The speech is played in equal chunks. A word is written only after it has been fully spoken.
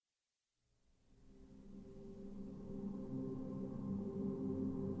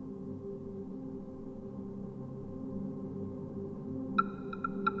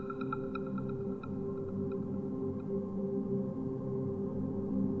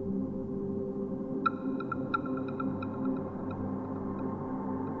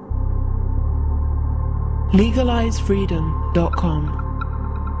LegalizeFreedom.com.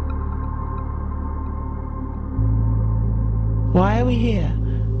 Why are we here?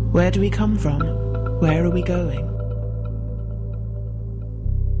 Where do we come from? Where are we going?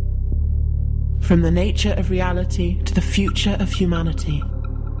 From the nature of reality to the future of humanity.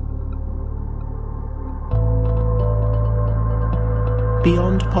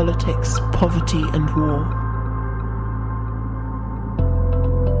 Beyond politics, poverty and war.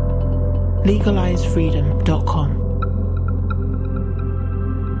 LegalizeFreedom.com.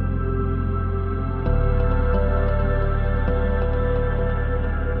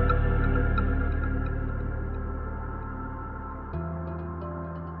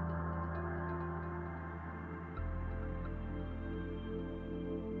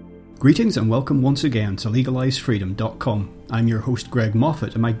 Greetings and welcome once again to LegalizeFreedom.com. I'm your host Greg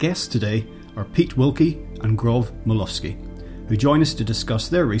Moffat, and my guests today are Pete Wilky and Grov Moluvsky, who join us to discuss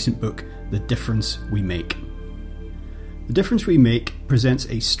their recent book, The Difference We Make. The Difference We Make presents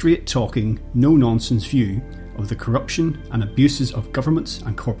a straight-talking, no-nonsense view of the corruption and abuses of governments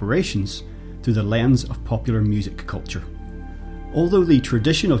and corporations through the lens of popular music culture. Although the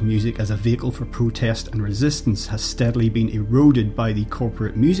tradition of music as a vehicle for protest and resistance has steadily been eroded by the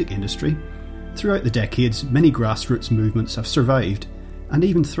corporate music industry, throughout the decades many grassroots movements have survived and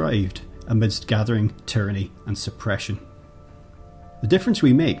even thrived amidst gathering tyranny and suppression. The Difference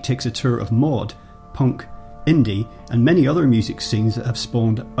We Make takes a tour of mod, punk, indie and many other music scenes that have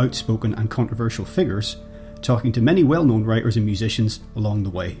spawned outspoken and controversial figures, talking to many well-known writers and musicians along the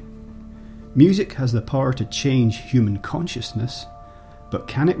way. Music has the power to change human consciousness, but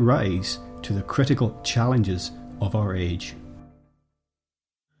can it rise to the critical challenges of our age?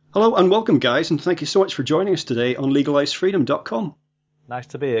 Hello and welcome, guys, and thank you so much for joining us today on LegalizeFreedom.com. Nice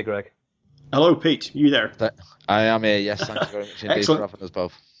to be here, Greg. Hello, Pete. You there? I am here, yes. Thank you very much indeed for having us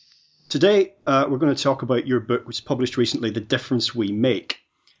both. Today, we're going to talk about your book, which was published recently, The Difference We Make,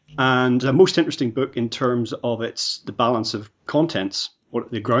 and a most interesting book in terms of the balance of contents,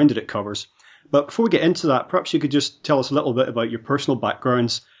 the ground that it covers. But before we get into that, perhaps you could just tell us a little bit about your personal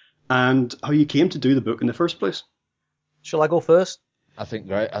backgrounds and how you came to do the book in the first place. Shall I go first? I think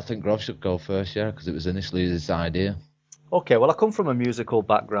Grov should go first, yeah, because it was initially his idea. Okay, well, I come from a musical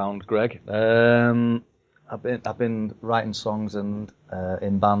background, Greg. I've been writing songs and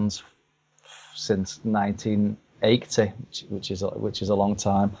in bands since 1980, which is a long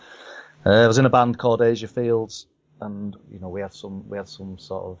time. I was in a band called Asia Fields, and we had some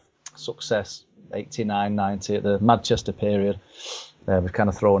sort of success 89, 90 at the Manchester period. We've kind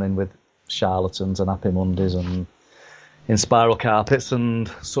of thrown in with Charlatans and Happy Mondays and In Spiral Carpets and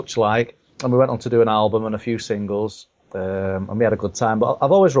such like, and we went on to do an album and a few singles, and we had a good time. But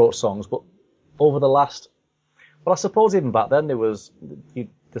I've always wrote songs, but over the last, well, I suppose even back then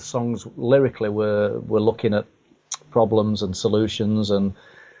the songs lyrically were looking at problems and solutions, and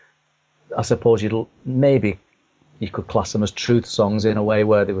I suppose you could class them as truth songs in a way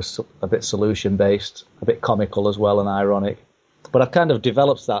where they were a bit solution based, a bit comical as well and ironic. But I've kind of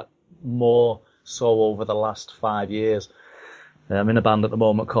developed that more so over the last 5 years. I'm in a band at the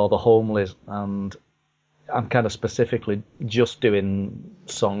moment called The Homelies, and I'm kind of specifically just doing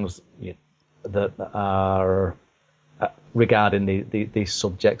songs that are regarding these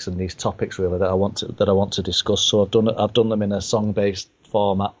subjects and these topics really that I want to discuss. So I've done them in a song based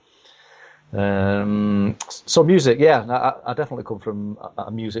format. So music, yeah, I definitely come from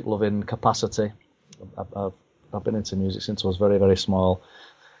a music loving capacity. I've been into music since I was very, very small.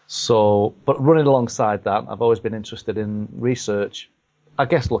 So, but running alongside that, I've always been interested in research. I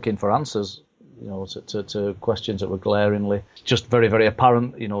guess looking for answers, to questions that were glaringly just very, very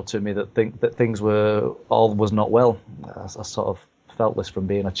apparent, to me that things was not well. I sort of felt this from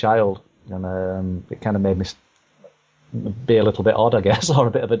being a child, and it kind of made me be a little bit odd, I guess, or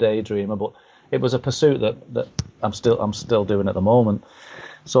a bit of a daydreamer, but it was a pursuit that I'm still doing at the moment.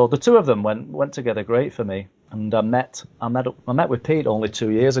 So the two of them went together great for me, and I met with Pete only 2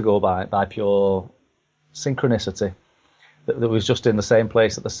 years ago by pure synchronicity. That was just in the same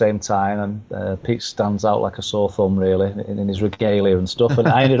place at the same time, and Pete stands out like a sore thumb really in his regalia and stuff, and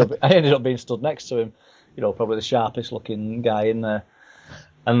I ended up being stood next to him, probably the sharpest looking guy in there,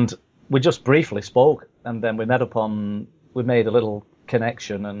 and we just briefly spoke, and then we made a little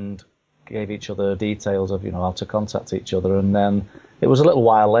connection and gave each other details of how to contact each other. And then it was a little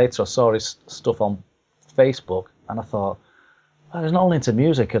while later I saw his stuff on Facebook, and I thought, he's not only into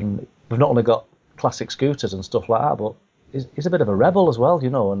music, and we've not only got classic scooters and stuff like that, but he's a bit of a rebel as well,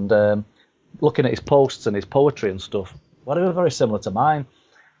 and looking at his posts and his poetry and stuff, they were very similar to mine.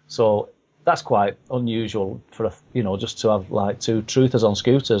 So that's quite unusual for just to have like two truthers on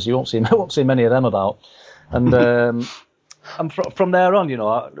scooters. You won't see many of them about. And from there on,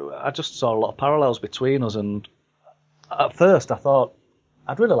 I just saw a lot of parallels between us. And at first, I thought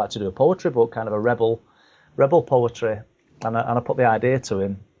I'd really like to do a poetry book, kind of a rebel poetry. And I put the idea to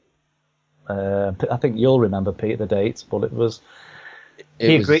him. I think you'll remember, Pete, the date, but it was.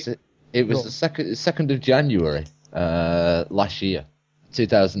 It was the 2nd of January last year,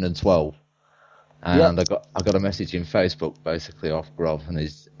 2012. And I got a message in Facebook basically off Grov, and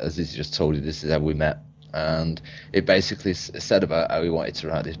as he's just told you, this is how we met. And it basically said about how he wanted to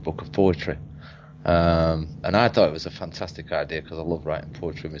write this book of poetry. And I thought it was a fantastic idea because I love writing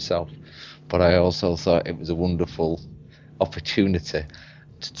poetry myself. But I also thought it was a wonderful opportunity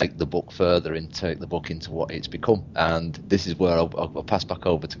to take the book further and take the book into what it's become. And this is where I'll pass back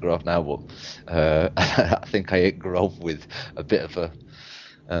over to Grov now. But I think I hit Grov with a bit of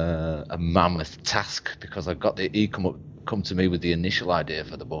a mammoth task, because I got he come to me with the initial idea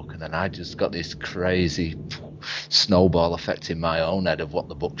for the book, and then I just got this crazy snowball effect in my own head of what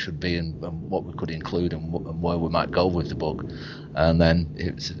the book should be and what we could include and where we might go with the book. And then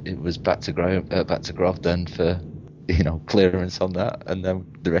it was back to Grov then for clearance on that, and then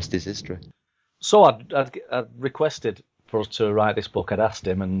the rest is history. So I'd requested for us to write this book. I'd asked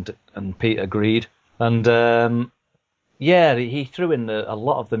him, and Pete agreed. And he threw in a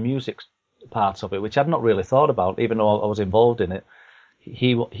lot of the music parts of it, which I'd not really thought about, even though I was involved in it.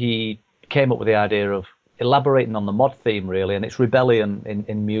 He came up with the idea of elaborating on the mod theme, really, and its rebellion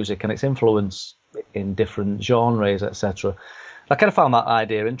in music and its influence in different genres, etc. I kind of found that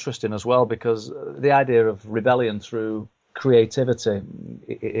idea interesting as well, because the idea of rebellion through creativity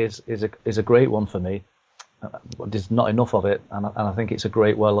is a great one for me. There's not enough of it, and I think it's a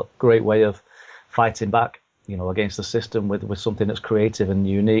great way of fighting back, against the system with something that's creative and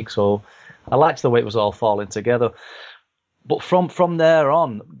unique. So I liked the way it was all falling together. But from there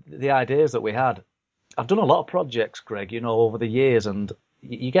on, the ideas that we had, I've done a lot of projects, Greg, over the years, and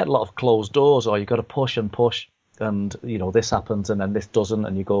you get a lot of closed doors, or you got to push and push, and this happens and then this doesn't,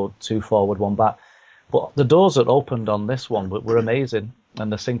 and you go 2 forward, 1 back. But the doors that opened on this one were amazing,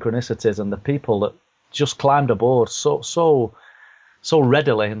 and the synchronicities and the people that just climbed aboard so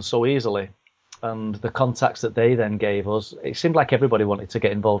readily and so easily. And the contacts that they then gave us, it seemed like everybody wanted to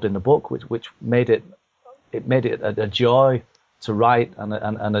get involved in the book, which made it a joy to write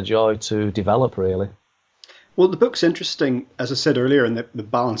and a joy to develop, really. Well, the book's interesting, as I said earlier, in the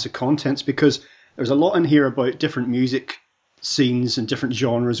balance of contents, because there's a lot in here about different music scenes and different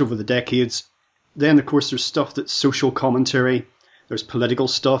genres over the decades. Then, of course, there's stuff that's social commentary, there's political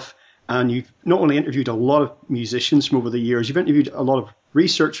stuff, and you've not only interviewed a lot of musicians from over the years, you've interviewed a lot of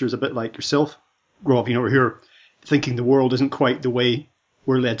researchers, a bit like yourself, Grov, who are thinking the world isn't quite the way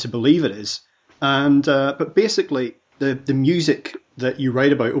we're led to believe it is. And but basically, the music that you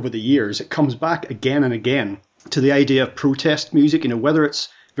write about over the years, it comes back again and again to the idea of protest music, whether it's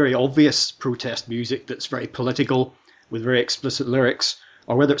very obvious protest music that's very political with very explicit lyrics,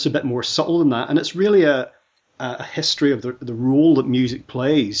 or whether it's a bit more subtle than that. And it's really a history of the role that music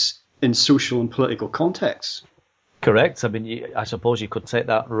plays in social and political contexts. Correct. I mean, I suppose you could take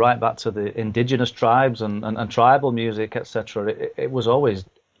that right back to the indigenous tribes and tribal music, etc. It was always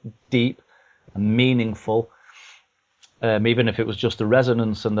deep and meaningful, even if it was just the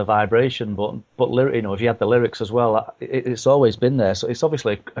resonance and the vibration. But if you had the lyrics as well, it's always been there. So it's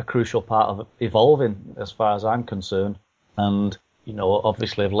obviously a crucial part of evolving, as far as I'm concerned. And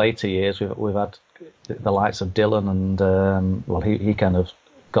obviously of later years, we've had the likes of Dylan, and he kind of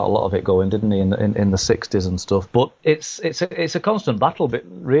got a lot of it going, didn't he, in the 60s and stuff. But it's a constant battle, but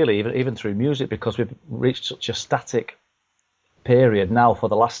really, even through music, because we've reached such a static period now for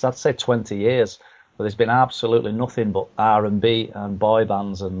the last, I'd say, 20 years, where there's been absolutely nothing but R&B and boy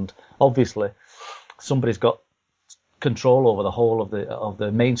bands, and obviously somebody's got control over the whole of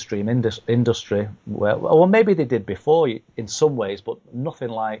the mainstream industry. Well, maybe they did before in some ways, but nothing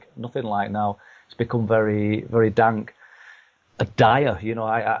like now. It's become very, very dank. Dire,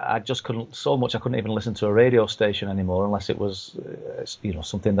 I just couldn't I couldn't even listen to a radio station anymore unless it was,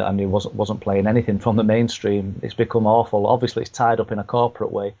 something that I knew wasn't playing anything from the mainstream. It's become awful. Obviously, it's tied up in a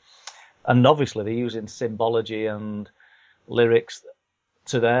corporate way, and obviously they're using symbology and lyrics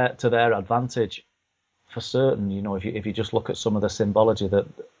to their advantage, for certain. If you just look at some of the symbology that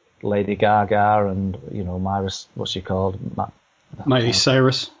Lady Gaga and what's she called, Miley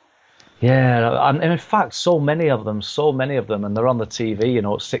Cyrus. Yeah, and in fact, so many of them, and they're on the TV,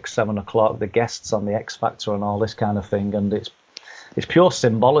 at 6, 7 o'clock, the guests on the X Factor and all this kind of thing, and it's pure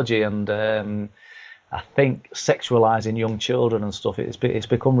symbology, and I think sexualizing young children and stuff, it's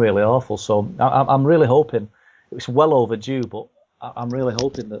become really awful. So I'm really hoping, it's well overdue, but I'm really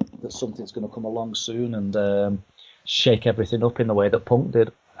hoping that something's going to come along soon and shake everything up in the way that punk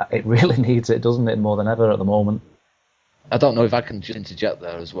did. It really needs it, doesn't it, more than ever at the moment? I don't know if I can just interject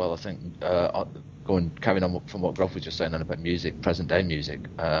there as well. I think carrying on from what Grov was just saying about music, present day music,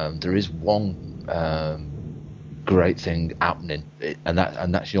 there is one great thing happening, and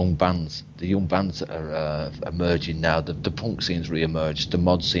that's young bands. The young bands that are emerging now. The punk scene's re-emerged. The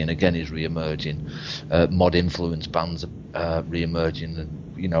mod scene again is re-emerging. Mod influenced bands are re-emerging,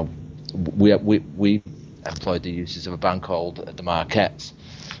 and you know, we employed the uses of a band called the Marquettes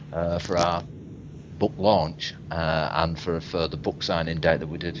for our book launch and for a further book signing date that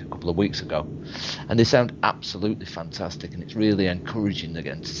we did a couple of weeks ago, and they sound absolutely fantastic, and it's really encouraging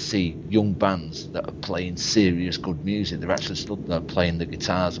again to see young bands that are playing serious good music. They're actually still playing the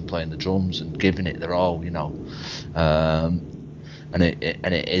guitars and playing the drums and giving it their all, you know, and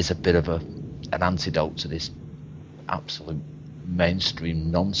it is a bit of an antidote to this absolute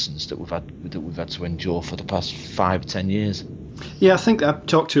mainstream nonsense that we've had to endure for the past 5-10 years. Yeah, I think I've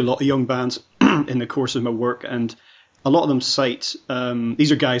talked to a lot of young bands in the course of my work, and a lot of them cite,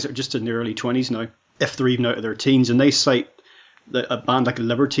 these are guys that are just in their early 20s now, if they're even out of their teens, and they cite a band like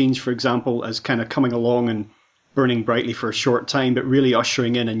Libertines, for example, as kind of coming along and burning brightly for a short time, but really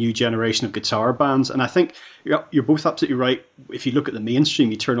ushering in a new generation of guitar bands. And I think you're both absolutely right. If you look at the mainstream,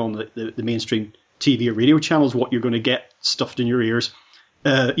 you turn on the mainstream TV or radio channels, what you're going to get stuffed in your ears,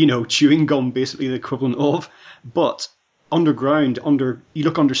 chewing gum, basically the equivalent of. But underground, you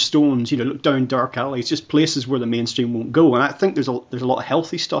look under stones, look down dark alleys, just places where the mainstream won't go. And I think there's a lot of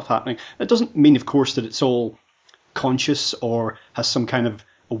healthy stuff happening. It doesn't mean, of course, that it's all conscious or has some kind of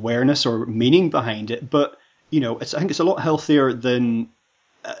awareness or meaning behind it, but I think it's a lot healthier than,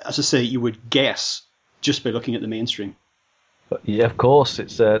 as I say, you would guess just by looking at the mainstream. But yeah, of course,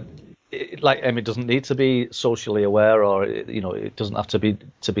 it's it doesn't need to be socially aware, or it doesn't have to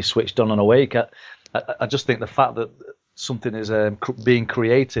be switched on and awake. I just think the fact that something is being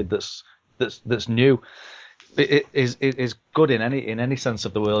created that's new, it is good in any sense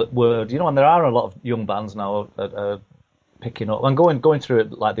of the word. And there are a lot of young bands now picking up and going through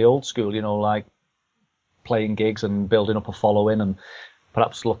it like the old school. Like playing gigs and building up a following, and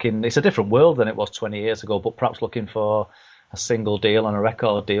perhaps it's a different world than it was 20 years ago, but perhaps looking for a single deal and a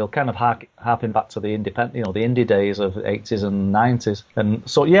record deal, kind of harping back to the independent, the indie days of 80s and 90s. And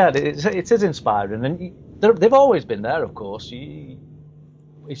so, yeah, it is inspiring, and they've always been there, of course.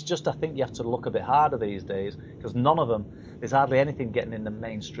 It's just, I think you have to look a bit harder these days, because there's hardly anything getting in the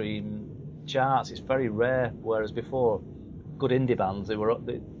mainstream charts. It's very rare, whereas before, good indie bands, they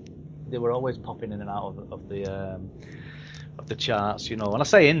were always popping in and out of the charts, And I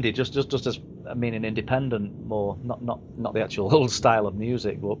say indie just as meaning independent, more not the actual old style of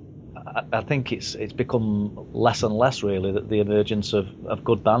music, but I think it's become less and less really the emergence of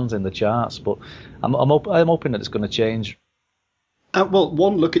good bands in the charts. But I'm hoping that it's going to change. Well,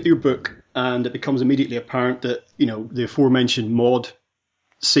 one look at your book, and it becomes immediately apparent that the aforementioned mod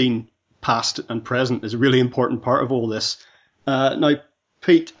scene, past and present, is a really important part of all this. Now,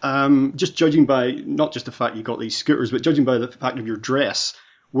 Pete, just judging by not just the fact you got these scooters, but judging by the fact of your dress,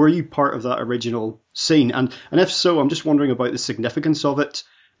 were you part of that original scene? And if so, I'm just wondering about the significance of it,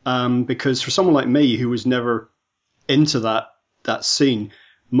 because for someone like me who was never into that scene,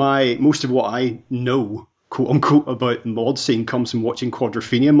 most of what I know, quote unquote, about the mod scene comes from watching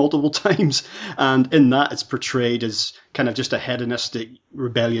Quadrophenia multiple times, and in that it's portrayed as kind of just a hedonistic,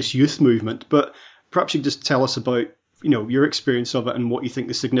 rebellious youth movement. But perhaps you could just tell us about your experience of it and what you think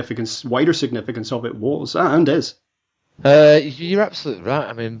the wider significance of it was and is. You're absolutely right.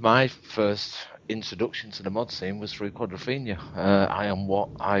 I mean, my first introduction to the mod scene was through Quadrophenia. I am what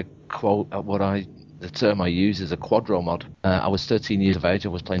I quote, the term I use is a quadro mod. I was 13 years of age. I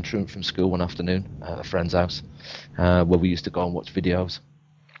was playing truant from school one afternoon at a friend's house, where we used to go and watch videos,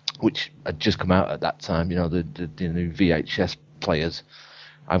 which had just come out at that time. The new VHS players.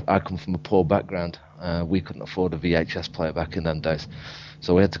 I come from a poor background. We couldn't afford a VHS player back in them days,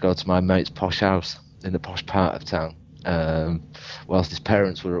 so we had to go to my mate's posh house in the posh part of town, whilst his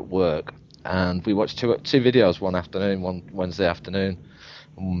parents were at work, and we watched two videos one Wednesday afternoon.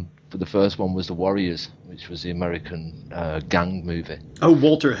 But the first one was The Warriors, which was the American gang movie. Oh,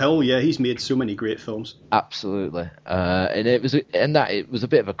 Walter Hill, yeah, he's made so many great films. Absolutely, and it was a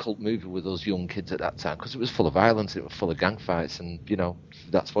bit of a cult movie with those young kids at that time, because it was full of violence, it was full of gang fights, and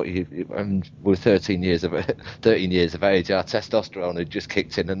that's what we're 13 years of age. Our testosterone had just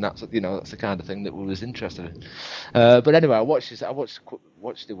kicked in, and that's the kind of thing that we was interested in. But anyway, I watched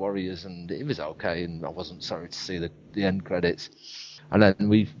The Warriors, and it was okay, and I wasn't sorry to see the end credits. And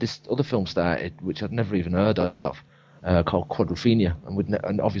then this other film started, which I'd never even heard of, called quadrophenia,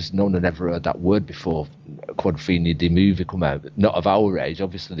 and obviously no one had ever heard that word before. Quadrophenia, the movie, come out, but not of our age.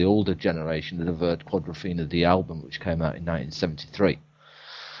 Obviously, the older generation that have heard Quadrophenia, the album, which came out in 1973,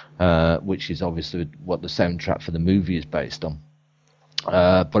 which is obviously what the soundtrack for the movie is based on.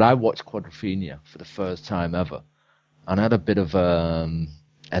 But I watched Quadrophenia for the first time ever, and I had a bit of an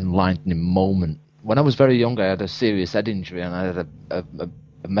enlightening moment. When I was very young, I had a serious head injury, and I had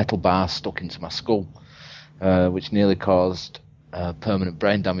a metal bar stuck into my skull, which nearly caused permanent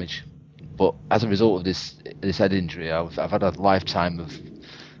brain damage. But as a result of this head injury, I've had a lifetime of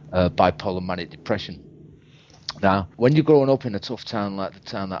bipolar manic depression. Now, when you're growing up in a tough town like the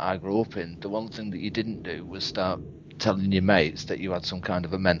town that I grew up in, the one thing that you didn't do was start telling your mates that you had some kind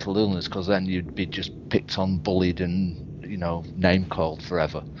of a mental illness, because then you'd be just picked on, bullied, and name called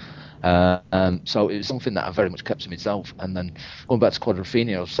forever. So it was something that I very much kept to myself. And then going back to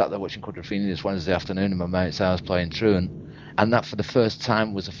Quadrophenia, I was sat there watching Quadrophenia this Wednesday afternoon in my mate's house playing through, and that for the first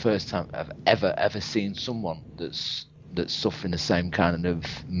time was the first time I've ever seen someone that's suffering the same kind of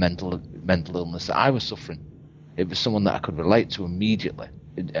mental illness that I was suffering. It was someone that I could relate to immediately,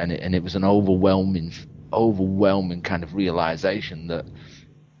 and it was an overwhelming kind of realization that,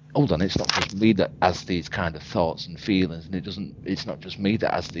 hold on, it's not just me that has these kind of thoughts and feelings, and it's not just me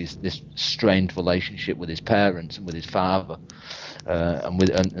that has this strained relationship with his parents and with his father, and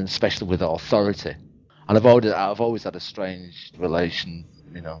especially with authority. And I've always had a strange relation,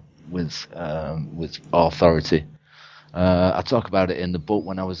 with authority. I talk about it in the book.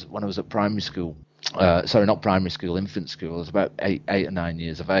 When I was at primary school, not primary school, infant school. I was about 8 or 9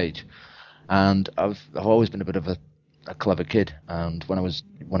 years of age, and I've always been a bit of a clever kid. And when I was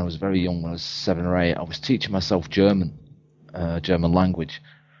very young, when I was 7 or 8, I was teaching myself German language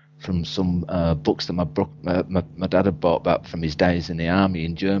from some books that my dad had bought back from his days in the army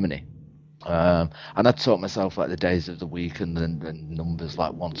in Germany. And I taught myself like the days of the week and then numbers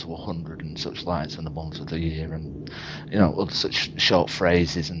like 1 to 100 and such likes, and the months of the year, and other such short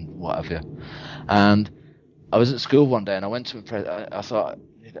phrases and whatever. And I was at school one day, and I went to impress. I thought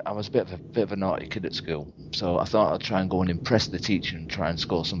I was a bit of a naughty kid at school, so I thought I'd try and go and impress the teacher and try and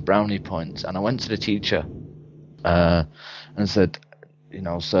score some brownie points. And I went to the teacher and said,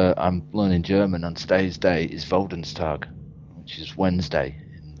 sir, I'm learning German, and today's day is Valentinstag, which is Wednesday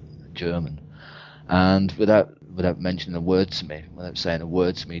in German. And without mentioning a word to me, without saying a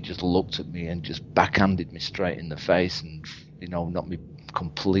word to me, he just looked at me and just backhanded me straight in the face, and knocked me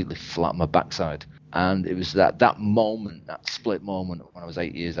completely flat on my backside. And it was that moment, that split moment when I was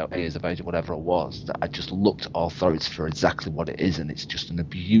 8 years of age or whatever it was, that I just looked at authority for exactly what it is, and it's just an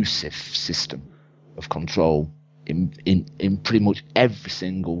abusive system of control in pretty much every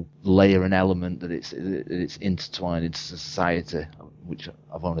single layer and element that it's intertwined into society, which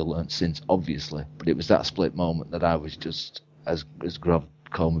I've only learned since, obviously. But it was that split moment that I was just, as Grov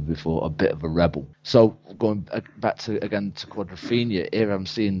called me before, a bit of a rebel. So going back to Quadrophenia, here I'm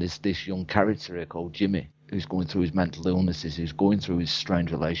seeing this young character here called Jimmy, who's going through his mental illnesses, who's going through his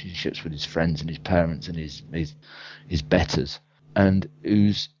strange relationships with his friends and his parents and his betters, and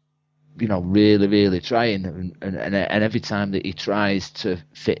who's really, really trying, and every time that he tries to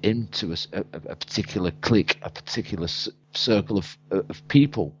fit into a particular clique, a particular circle of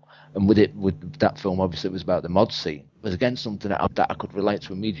people, and with that film, obviously it was about the mod scene, was again something that I could relate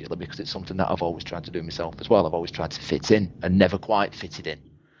to immediately, because it's something that I've always tried to do myself as well. I've always tried to fit in and never quite fitted in.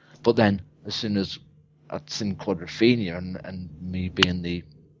 But then, as soon as I'd seen Quadrophenia and me being the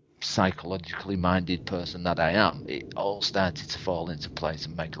psychologically minded person that I am, it all started to fall into place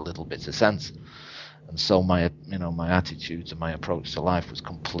and make a little bit of sense. And so my attitudes and my approach to life was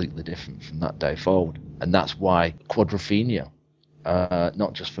completely different from that day forward. And that's why Quadrophenia,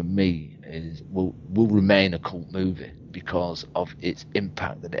 not just for me, will remain a cult movie, because of its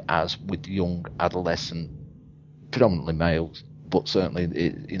impact that it has with young adolescent, predominantly males, but certainly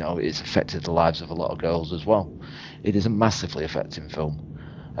it's affected the lives of a lot of girls as well. It is a massively affecting film.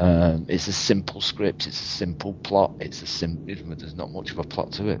 It's a simple script, it's a simple plot, there's not much of a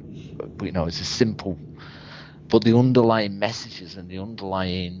plot to it, but it's a simple, but the underlying messages and the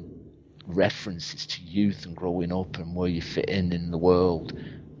underlying references to youth and growing up and where you fit in the world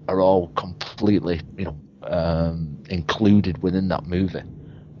are all completely included within that movie.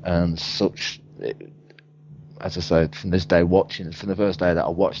 And such, as I said, from this day watching, from the first day that I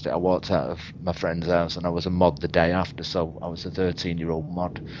watched it, I walked out of my friend's house and I was a mod the day after. So I was a 13-year-old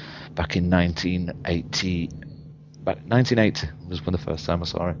mod back in 1980. 1980 was when the first time I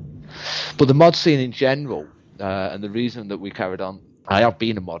saw it. But the mod scene in general, and the reason that we carried on, I have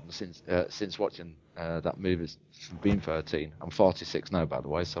been a mod since watching that movie from being 13. I'm 46 now, by the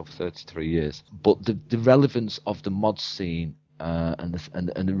way, so for 33 years. But the relevance of the mod scene and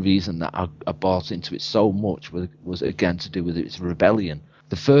the reason that I bought into it so much was again to do with its rebellion.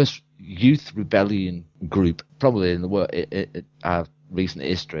 The first youth rebellion group, probably in the world, our recent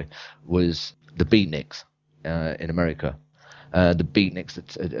history, was the Beatniks in America. The Beatniks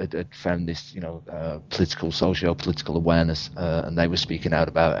had found this, political, socio-political awareness, and they were speaking out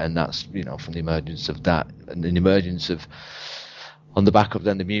about it, and that's, from the emergence of that, and the emergence of, on the back of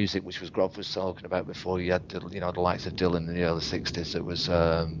then the music, which was Grov was talking about before. You had, the likes of Dylan in the early 60s.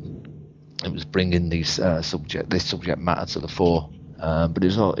 It was bringing this subject matter to the fore, but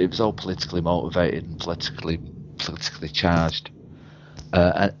it was all politically motivated and politically charged,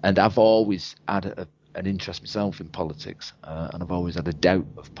 and I've always had an interest myself in politics, and I've always had a doubt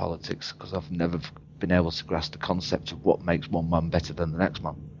of politics because I've never been able to grasp the concept of what makes one man better than the next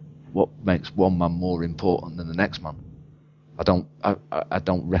man, what makes one man more important than the next man. I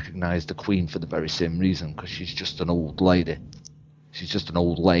don't recognise the Queen for the very same reason, because she's just an old lady. She's just an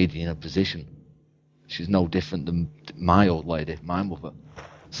old lady in a position. She's no different than my old lady, my mother,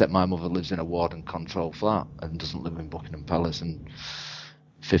 except my mother lives in a ward and control flat and doesn't live in Buckingham Palace and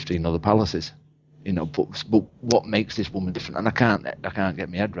 15 other palaces. But what makes this woman different? And I can't get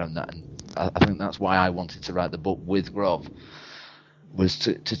my head around that. And I think that's why I wanted to write the book with Grov, was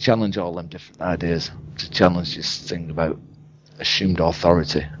to challenge all them different ideas, to challenge this thing about assumed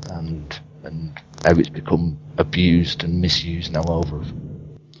authority and how it's become abused and misused now over.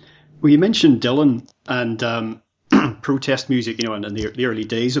 Well, you mentioned Dylan and protest music, and the early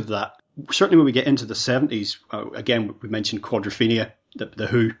days of that. Certainly when we get into the 70s, again, we mentioned Quadrophenia, the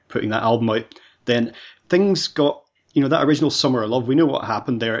Who putting that album out. Then things got, that original Summer of Love, we know what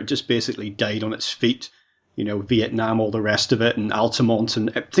happened there. It just basically died on its feet. Vietnam, all the rest of it, and Altamont,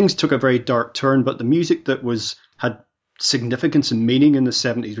 and things took a very dark turn. But the music that had significance and meaning in the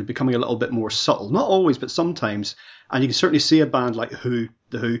 70s was becoming a little bit more subtle. Not always, but sometimes. And you can certainly see a band like the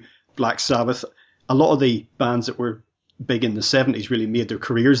Who, Black Sabbath. A lot of the bands that were big in the 70s really made their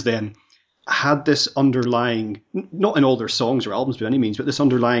careers then, had this underlying, not in all their songs or albums by any means, but this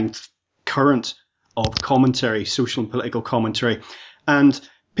underlying current of commentary, social and political commentary. And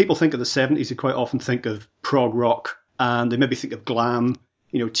people think of the 70s, they quite often think of prog rock, and they maybe think of glam,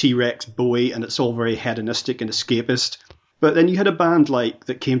 T-Rex, Bowie, and it's all very hedonistic and escapist. But then you had a band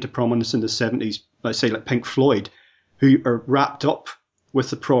that came to prominence in the 70s, let's say like Pink Floyd, who are wrapped up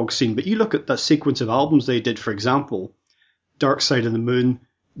with the prog scene. But you look at that sequence of albums they did, for example, Dark Side of the Moon,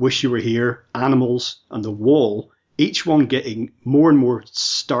 Wish You Were Here, Animals, and The Wall, each one getting more and more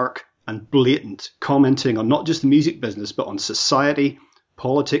stark and blatant, commenting on not just the music business, but on society,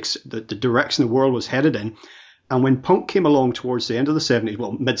 politics, the direction the world was headed in. And when punk came along towards the end of the 70s,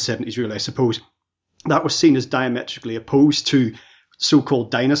 well, mid-70s really, I suppose, that was seen as diametrically opposed to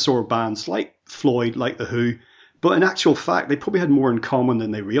so-called dinosaur bands like Floyd, like The Who. But in actual fact, they probably had more in common than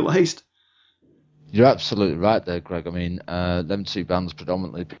they realised. You're absolutely right there, Greg. I mean, them two bands,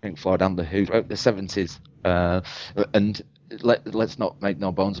 predominantly Pink Floyd and The Who, throughout the 70s, and let's not make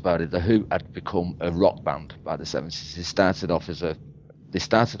no bones about it, The Who had become a rock band by the 70s. They started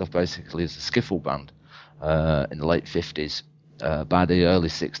off basically as a skiffle band in the late 50s. By the early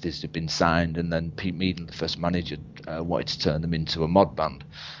 60s, they'd been signed, and then Pete Meaden, the first manager, wanted to turn them into a mod band,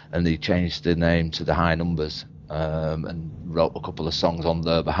 and they changed the name to the High Numbers and wrote a couple of songs on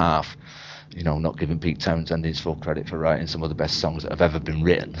their behalf. Not giving Pete Townsend his full credit for writing some of the best songs that have ever been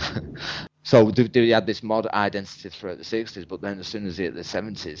written. So they had this mod identity throughout the 60s, but then as soon as they hit the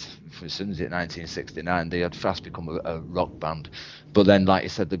 70s, as soon as they hit 1969, they had fast become a rock band. But then, like you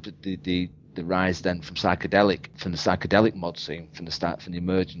said, the rise then from the psychedelic mod scene, from the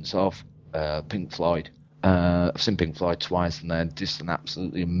emergence of Pink Floyd. I've seen Pink Floyd twice, and they're just an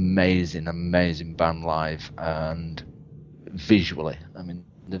absolutely amazing band live and visually. I mean,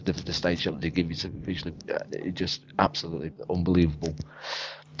 the stage shot they give you to visually, it's just absolutely unbelievable.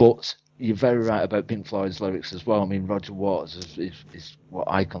 But you're very right about Pink Floyd's lyrics as well. I mean, Roger Waters is what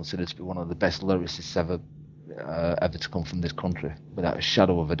I consider to be one of the best lyricists ever to come from this country, without a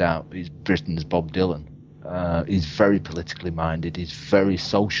shadow of a doubt. He's Britain's Bob Dylan. He's very politically minded. He's very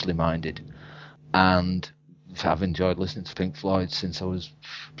socially minded, and I've enjoyed listening to Pink Floyd since I was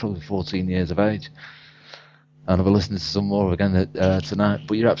probably 14 years of age. And I'll be listening to some more again tonight.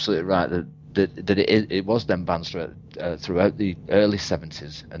 But you're absolutely right that it was them bands throughout the early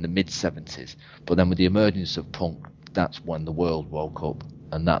 70s and the mid 70s. But then with the emergence of punk, that's when the world woke up,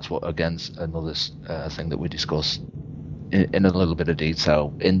 and that's what, again, another thing that we discuss in a little bit of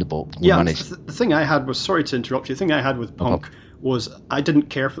detail in the book. The thing I had was, sorry to interrupt you, the thing I had with punk was I didn't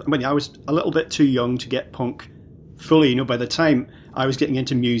care for. I mean, I was a little bit too young to get punk fully. You know, by the time I was getting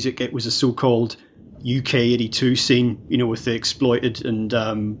into music, it was a so-called UK 82 scene. You know, with the Exploited and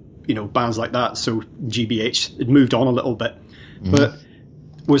you know, bands like that. So GBH had moved on a little bit, but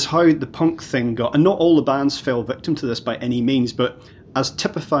was how the punk thing got. And not all the bands fell victim to this by any means, but as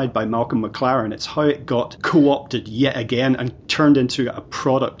typified by Malcolm McLaren, it's how it got co-opted yet again and turned into a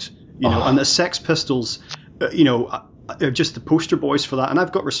product, you know. And the Sex Pistols, you know, are just the poster boys for that. And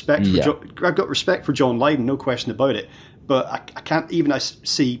I've got respect for John Lydon, no question about it. But I can't, even I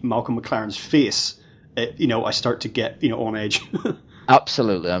see Malcolm McLaren's face, you know, I start to get, you know, on edge.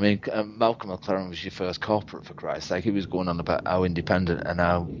 Absolutely. I mean, Malcolm McLaren was your first corporate, for Christ's sake. He was going on about how independent and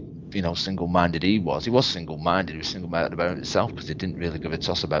how, you know, single-minded he was. He was single-minded. He was single-minded about himself because he didn't really give a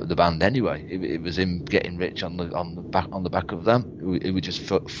toss about the band anyway. It was him getting rich on the back of them. It was just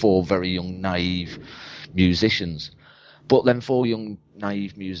four very young, naive musicians. But then four young,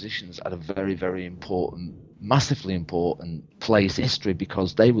 naive musicians had a very, very important, massively important place in history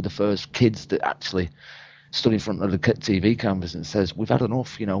because they were the first kids that actually stood in front of the TV cameras and says, we've had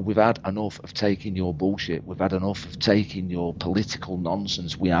enough, you know, we've had enough of taking your bullshit, we've had enough of taking your political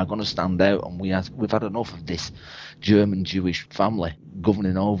nonsense, we are going to stand out, and we've had enough of this German Jewish family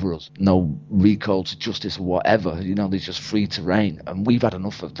governing over us, no recall to justice or whatever, you know, they're just free to reign, and we've had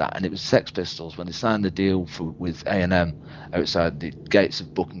enough of that. And it was Sex Pistols when they signed the deal with A&M outside the gates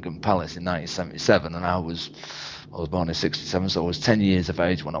of Buckingham Palace in 1977, and I was born in 67, so I was 10 years of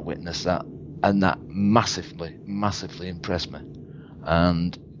age when I witnessed that. And that massively, massively impressed me.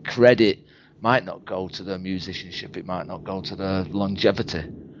 And credit might not go to their musicianship, it might not go to their longevity,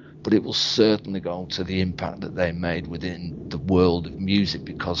 but it will certainly go to the impact that they made within the world of music,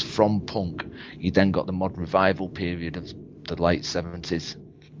 because from punk, you then got the modern revival period of the late 70s,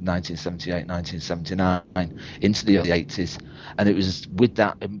 1978, 1979, into the early 80s. And it was with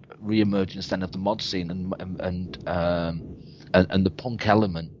that re-emergence then of the mod scene and the punk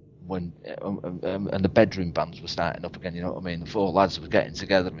element, when and the bedroom bands were starting up again, you know what I mean? The four lads were getting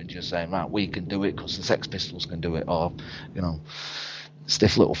together and just saying, right, we can do it because the Sex Pistols can do it, or, you know,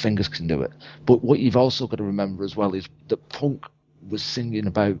 Stiff Little Fingers can do it. But what you've also got to remember as well is that punk was singing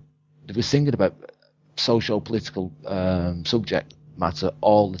about socio-political subject matter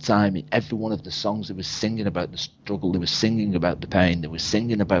all the time. In every one of the songs, they were singing about the struggle, they were singing about the pain, they were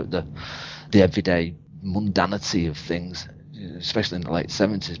singing about the everyday mundanity of things, especially in the late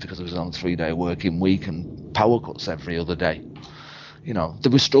 70s, because it was on a 3-day working week and power cuts every other day. You know, they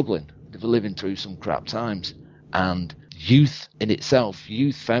were struggling. They were living through some crap times. And youth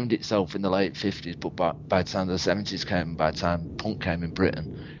found itself in the late 50s, but by the time the 70s came, by the time punk came in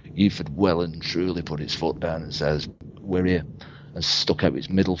Britain, youth had well and truly put its foot down and says, we're here, and stuck out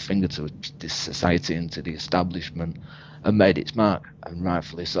its middle finger to this society and to the establishment and made its mark, and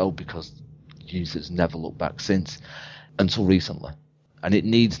rightfully so, because youth has never looked back since. Until recently. And it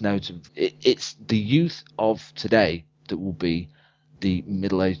needs now it's the youth of today that will be the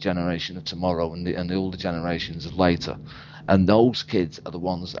middle-aged generation of tomorrow and the older generations of later. And those kids are the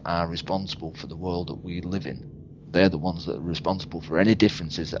ones that are responsible for the world that we live in. They're the ones that are responsible for any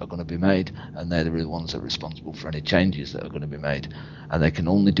differences that are going to be made, and they're the ones that are responsible for any changes that are going to be made. And they can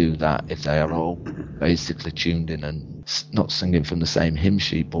only do that if they are all basically tuned in and not singing from the same hymn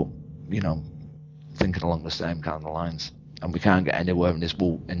sheet, but, you know, thinking along the same kind of lines. And we can't get anywhere in this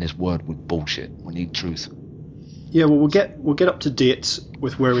word with bullshit. We need truth. Yeah, well, we'll get up to date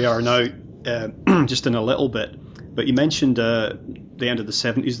with where we are now just in a little bit. But you mentioned the end of the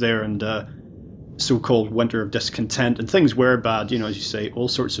 70s there, and so-called winter of discontent, and things were bad, you know, as you say, all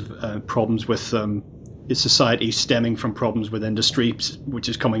sorts of problems with society stemming from problems with industry, which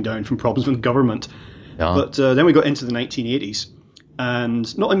is coming down from problems with government. Yeah. But then we got into the 1980s.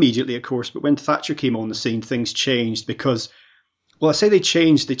 And not immediately, of course, but when Thatcher came on the scene, things changed because, well, I say they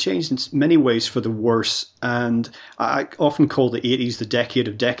changed in many ways for the worse. And I often call the 80s the decade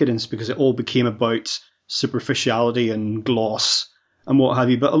of decadence because it all became about superficiality and gloss and what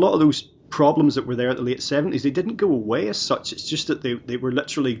have you. But a lot of those problems that were there at the late 70s, they didn't go away as such. It's just that they were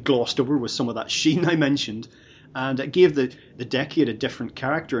literally glossed over with some of that sheen I mentioned. And it gave the decade a different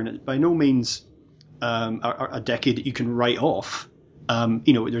character. And it by no means a decade that you can write off.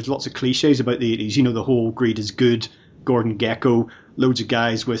 You know, there's lots of cliches about the 80s. You know, the whole greed is good, Gordon Gekko, loads of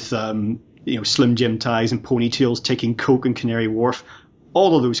guys with, you know, Slim Jim ties and ponytails taking coke in Canary Wharf.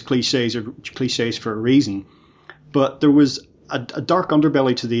 All of those cliches are cliches for a reason. But there was a dark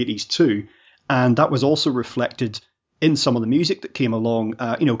underbelly to the 80s too. And that was also reflected in some of the music that came along,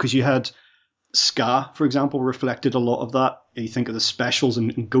 you know, because you had ska, for example, reflected a lot of that. You think of the Specials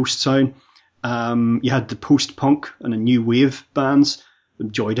in Ghost Town. You had the post-punk and the new wave bands,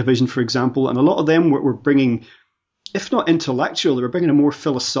 Joy Division, for example, and a lot of them were bringing, if not intellectual, they were bringing a more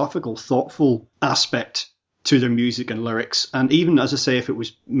philosophical, thoughtful aspect to their music and lyrics. And even, as I say, if it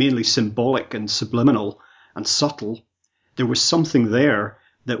was mainly symbolic and subliminal and subtle, there was something there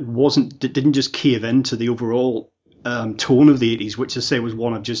that didn't just cave into the overall tone of the 80s, which I say was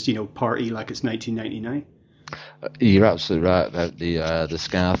one of just, party like it's 1999. You're absolutely right about the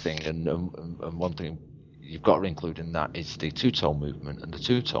ska thing, and one thing you've got to include in that is the two-tone movement, and the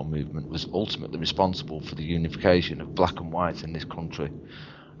two-tone movement was ultimately responsible for the unification of black and whites in this country,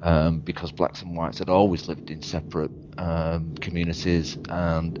 because blacks and whites had always lived in separate communities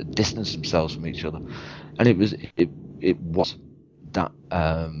and distanced themselves from each other, and it was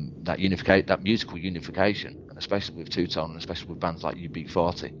that musical unification, especially with two-tone and especially with bands like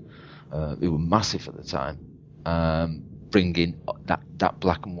UB40, who were massive at the time, bringing that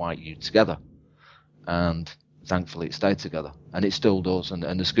black and white youth together, and thankfully it stayed together, and it still does.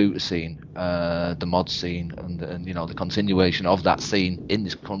 And the scooter scene, the mod scene, and the continuation of that scene in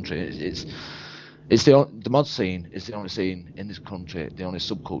this country, the mod scene is the only scene in this country, the only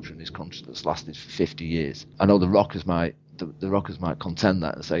subculture in this country that's lasted for 50 years. I know the rockers might contend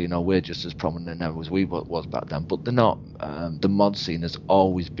that and say, we're just as prominent now as we was back then, but they're not. The mod scene has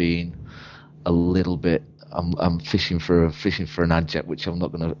always been a little bit. I'm fishing for an adjective which I'm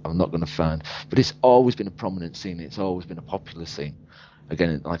not gonna find, but it's always been a prominent scene. It's always been a popular scene.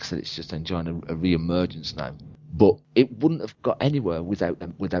 Again, like I said, it's just enjoying a re-emergence now. But it wouldn't have got anywhere without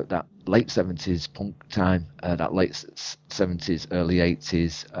that late 70s punk time, that late 70s, early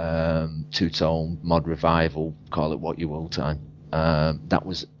 80s two-tone mod revival, call it what you will, time. That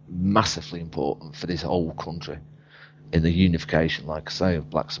was massively important for this whole country in the unification, like I say, of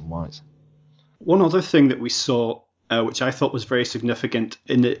blacks and whites. One other thing that we saw, which I thought was very significant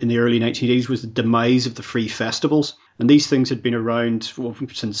in the early 1980s, was the demise of the free festivals. And these things had been around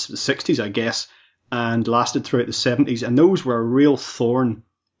since the 60s, I guess, and lasted throughout the 70s. And those were a real thorn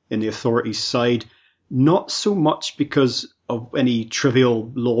in the authorities' side, not so much because of any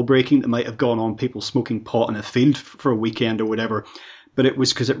trivial law breaking that might have gone on, people smoking pot in a field for a weekend or whatever, but it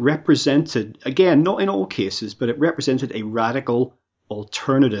was because it represented, again, not in all cases, but it represented a radical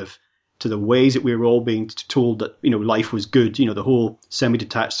alternative to the ways that we were all being told that, life was good. The whole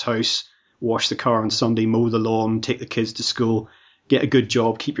semi-detached house, wash the car on Sunday, mow the lawn, take the kids to school, get a good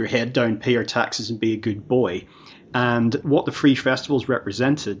job, keep your head down, pay your taxes and be a good boy. And what the free festivals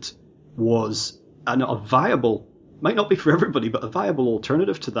represented was a viable, might not be for everybody, but a viable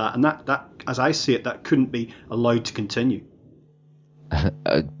alternative to that. And that, as I see it, that couldn't be allowed to continue.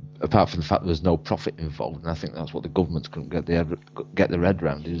 Apart from the fact there was no profit involved, and I think that's what the government couldn't get their head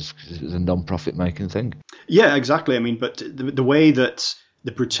around, is because it was a non-profit making thing. Yeah, exactly. But the way that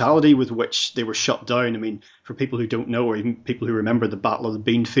the brutality with which they were shut down, for people who don't know, or even people who remember the Battle of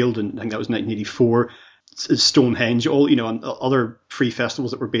the Beanfield, and I think that was 1984, Stonehenge, and other free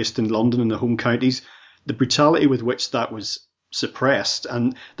festivals that were based in London and the home counties, the brutality with which that was suppressed,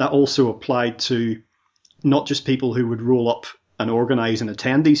 and that also applied to not just people who would roll up and organise and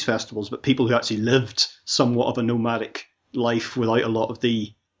attend these festivals, but people who actually lived somewhat of a nomadic life without a lot of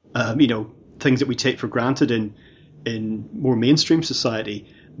the, things that we take for granted in more mainstream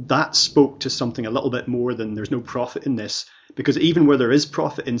society. That spoke to something a little bit more than there's no profit in this. Because even where there is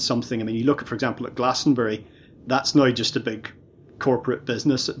profit in something, you look at, for example, at Glastonbury, that's now just a big corporate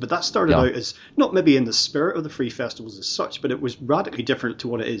business. But that started out as not maybe in the spirit of the free festivals as such, but it was radically different to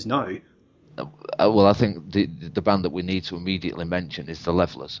what it is now. Well, I think the band that we need to immediately mention is the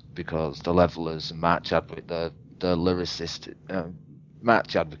Levellers, because the Levellers and Mark Chadwick, the lyricist, Mark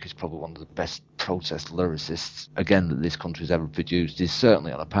Chadwick is probably one of the best protest lyricists, again, that this country's ever produced. He's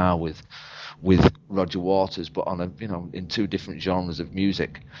certainly on a par with Roger Waters, but on in two different genres of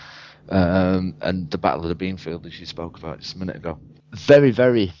music. And the Battle of the Beanfield, as you spoke about just a minute ago, very,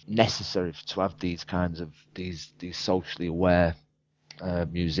 very necessary to have these kinds of these socially aware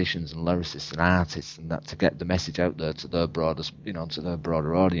musicians and lyricists and artists, and that to get the message out there to their broader, to their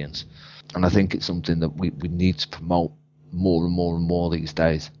broader audience. And I think it's something that we need to promote more and more and more these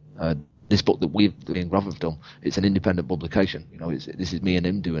days. This book that we've in Grov have done, it's an independent publication. This is me and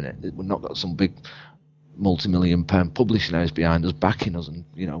him doing it. We've not got some big multi-million-pound publishing house behind us backing us and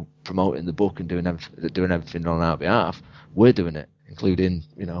promoting the book and doing everything on our behalf. We're doing it, including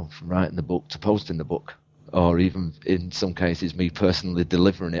from writing the book to posting the book, or even in some cases me personally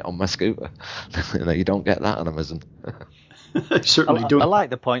delivering it on my scooter. You don't get that on Amazon. I certainly don't. I like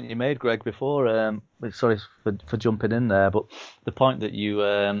the point you made, Greg, before. Sorry for jumping in there, but the point that you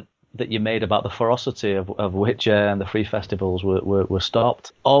that you made about the ferocity of which the free festivals were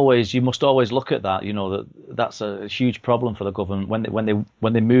stopped. You must always look at that. That's a huge problem for the government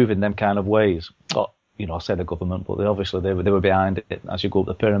when they move in them kind of ways. I say the government, but they were behind it as you go up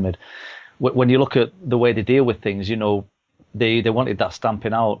the pyramid. When you look at the way they deal with things, they wanted that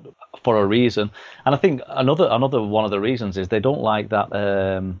stamping out for a reason. And I think another one of the reasons is they don't like that.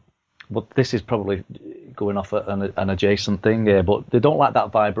 But this is probably going off an adjacent thing here, but they don't like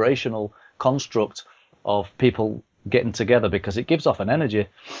that vibrational construct of people getting together because it gives off an energy,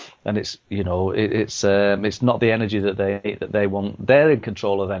 and it's not the energy that they want. They're in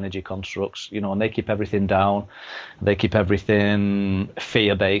control of energy constructs, and they keep everything down, they keep everything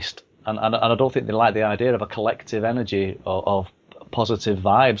fear based, and I don't think they like the idea of a collective energy of positive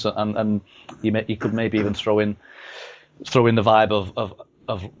vibes, and you could maybe even throw in the vibe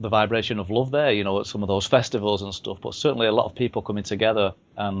of the vibration of love there, at some of those festivals and stuff, but certainly a lot of people coming together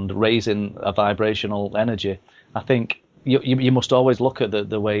and raising a vibrational energy. I think you must always look at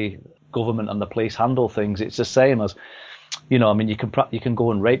the way government and the police handle things. It's the same as, you can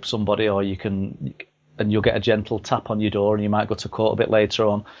go and rape somebody, or and you'll get a gentle tap on your door, and you might go to court a bit later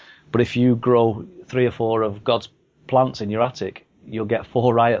on. But if you grow 3 or 4 of God's plants in your attic, you'll get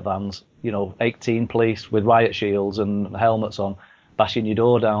 4 riot vans, 18 police with riot shields and helmets on, bashing your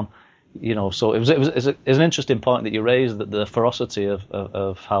door down. So it's an interesting point that you raised, that the ferocity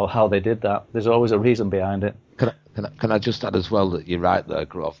of how they did that. There's always a reason behind it. Can I just add as well that you're right there,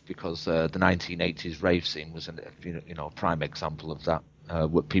 Grov, because the 1980s rave scene was a prime example of that.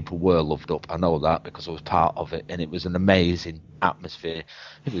 Where people were loved up. I know that because I was part of it, and it was an amazing atmosphere.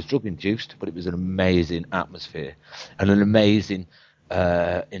 It was drug induced, but it was an amazing atmosphere and an amazing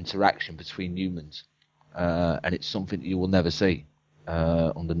interaction between humans. And it's something that you will never see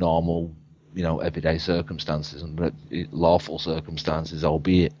under normal, everyday circumstances, under lawful circumstances,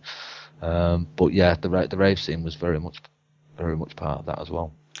 albeit. But yeah, the rave scene was very much part of that as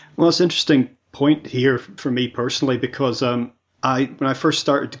well. Well, it's an interesting point here for me personally, because when I first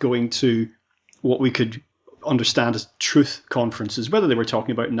started going to what we could understand as truth conferences, whether they were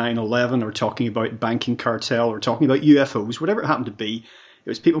talking about 9/11 or talking about banking cartel or talking about UFOs, whatever it happened to be, it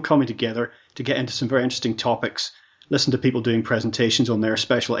was people coming together to get into some very interesting topics, listen to people doing presentations on their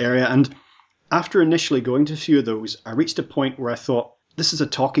special area. And after initially going to a few of those, I reached a point where I thought, this is a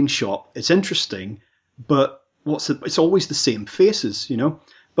talking shop. It's interesting, but it's always the same faces,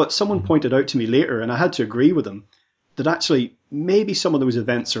 But someone pointed out to me later, and I had to agree with them, that actually maybe some of those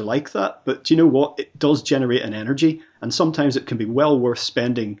events are like that, but do you know what? It does generate an energy, and sometimes it can be well worth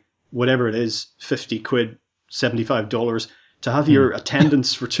spending whatever it is, 50 quid, $75, to have your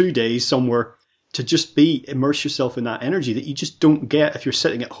attendance for 2 days somewhere, to just immerse yourself in that energy that you just don't get if you're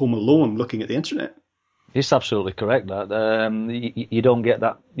sitting at home alone looking at the internet. It's absolutely correct that you don't get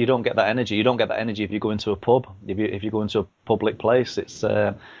that energy. You don't get that energy if you go into a pub. If you go into a public place, it's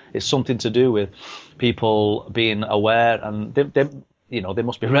something to do with people being aware, and they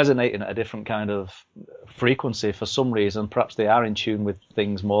must be resonating at a different kind of frequency for some reason. Perhaps they are in tune with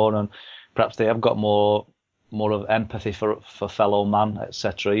things more, and perhaps they have got more of empathy for fellow man,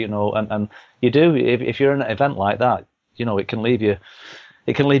 etc. And you do, if you're in an event like that, it can leave you.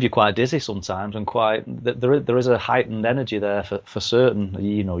 It can leave you quite dizzy sometimes, and there is a heightened energy there for certain.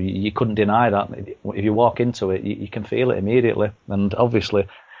 You couldn't deny that. If you walk into it, you can feel it immediately, and obviously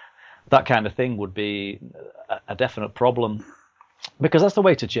that kind of thing would be a definite problem, because that's the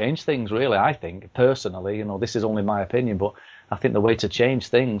way to change things, really. I think personally, this is only my opinion, but I think the way to change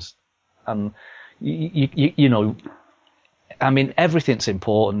things, and I mean, everything's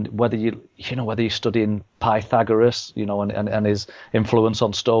important. Whether you're studying Pythagoras, and his influence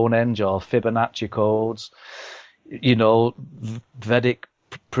on Stonehenge, or Fibonacci codes, Vedic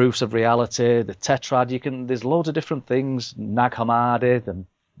proofs of reality, the Tetrad. There's loads of different things. Nag Hammadi, the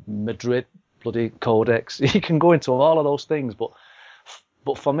Madrid bloody Codex. You can go into all of those things, but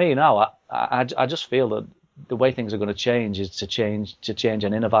for me now, I just feel that the way things are going to change is to change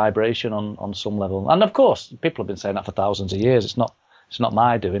an inner vibration on some level. And of course, people have been saying that for thousands of years. It's not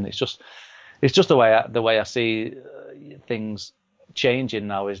my doing. It's just the way I see things changing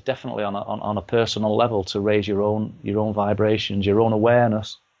now is definitely on a personal level, to raise your own vibrations, your own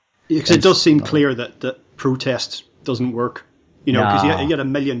awareness. Because it does seem clear that protest doesn't work. Because you had a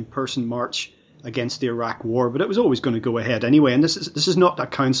 1 million person march against the Iraq war, but it was always going to go ahead anyway. And this is not a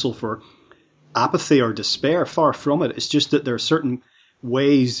counsel for apathy or despair, far from it. It's just that there are certain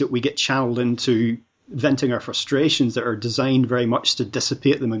ways that we get channeled into venting our frustrations that are designed very much to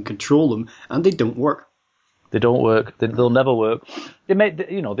dissipate them and control them, and they don't work. They don't work. They'll never work.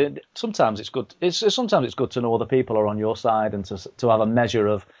 Sometimes it's good. Sometimes it's good to know other people are on your side, and to have a measure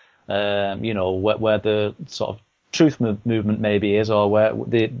of where the sort of truth movement maybe is, or where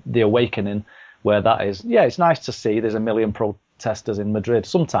the awakening, where that is. Yeah, it's nice to see there's a million protesters in Madrid.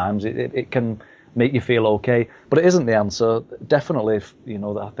 Sometimes it can make you feel okay, but it isn't the answer. Definitely,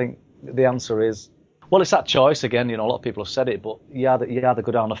 I think the answer is, well, it's that choice again. A lot of people have said it, but you either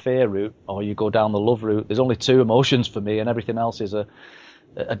go down the fear route or you go down the love route. There's only two emotions for me, and everything else is a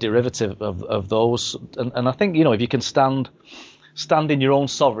derivative of those. And I think, if you can stand in your own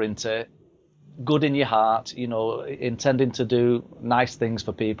sovereignty, good in your heart, intending to do nice things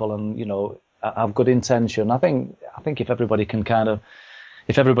for people, and have good intention. I think if everybody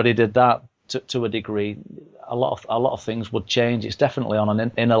did that to a degree, a lot of things would change. It's definitely on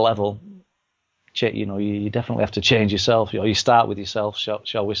an inner level. You definitely have to change yourself. You start with yourself,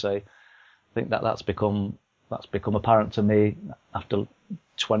 shall we say? I think that's become apparent to me after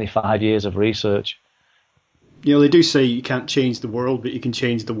 25 years of research. They do say you can't change the world, but you can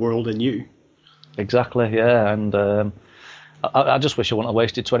change the world in you. Exactly, yeah. And I just wish I wouldn't have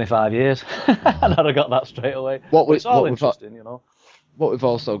wasted 25 years and I'd have got that straight away. It's all interesting, What we've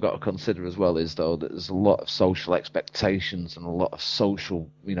also got to consider as well is, though, that there's a lot of social expectations and a lot of social,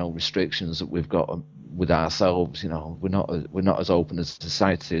 restrictions that we've got with ourselves. We're not as open as a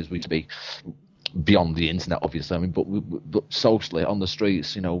society as we to be beyond the internet, obviously. I mean, but socially on the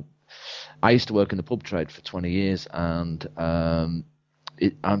streets, I used to work in the pub trade for 20 years, and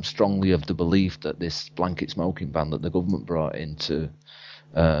I'm strongly of the belief that this blanket smoking ban that the government brought in to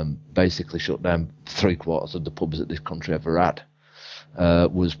basically shut down 3/4 of the pubs that this country ever had.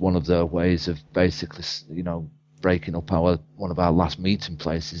 Was one of the ways of basically, breaking up one of our last meeting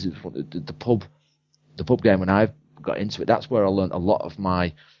places. The pub game, when I got into it, that's where I learned a lot of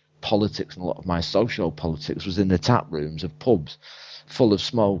my politics and a lot of my social politics was in the tap rooms of pubs, full of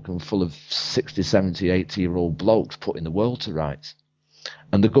smoke and full of 60, 70, 80-year-old blokes putting the world to rights.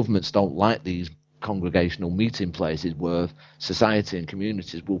 And the governments don't like these congregational meeting places where society and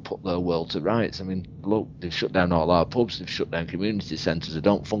communities will put their world to rights. I mean, look, they've shut down all our pubs, they've shut down community centres, they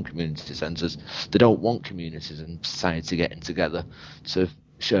don't fund community centres, they don't want communities and society getting together to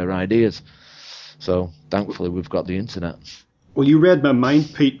share ideas. So, thankfully, we've got the internet. Well, you read my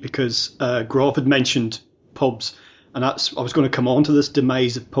mind, Pete, because Grov had mentioned pubs, and I was going to come on to this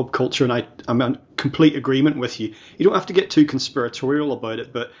demise of pub culture, and I'm in complete agreement with you. You don't have to get too conspiratorial about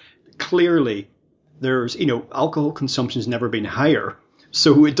it, but clearly there's, alcohol consumption's never been higher.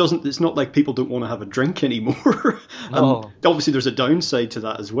 So it's not like people don't want to have a drink anymore. Obviously there's a downside to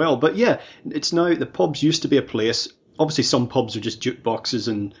that as well. But yeah, it's now, the pubs used to be a place, obviously some pubs are just jukeboxes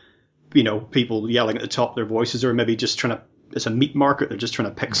and, people yelling at the top of their voices, or maybe just trying to, it's a meat market, they're just trying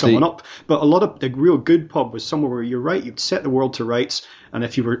to pick someone up. But a lot of the real good pub was somewhere where you're right, you'd set the world to rights, and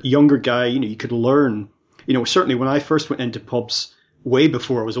if you were a younger guy, you could learn. Certainly when I first went into pubs, way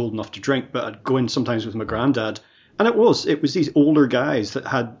before I was old enough to drink, but I'd go in sometimes with my granddad, and it was these older guys that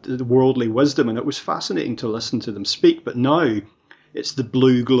had the worldly wisdom, and it was fascinating to listen to them speak. But now it's the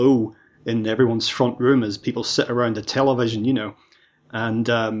blue glow in everyone's front room as people sit around the television, and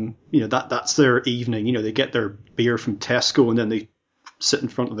that's their evening. They get their beer from Tesco and then they sit in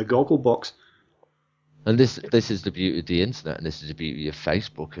front of the goggle box. And this is the beauty of the internet, and this is the beauty of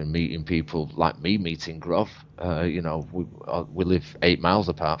Facebook and meeting people like me meeting Grov. We live 8 miles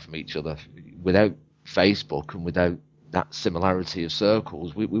apart from each other. Without Facebook and without that similarity of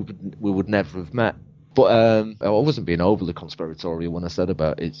circles, we would never have met. But I wasn't being overly conspiratorial when I said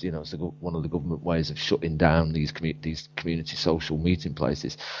about it's one of the government ways of shutting down these community social meeting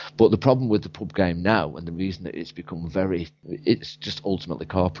places. But the problem with the pub game now, and the reason that it's become it's just ultimately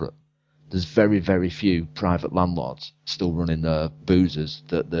corporate. There's very, very few private landlords still running their boozers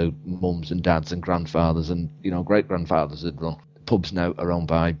that their mums and dads and grandfathers and great-grandfathers had run. Pubs now are owned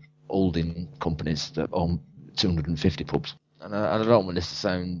by holding companies that own 250 pubs. And I don't want this to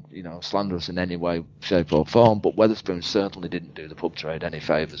sound, slanderous in any way, shape or form, but Wetherspoons certainly didn't do the pub trade any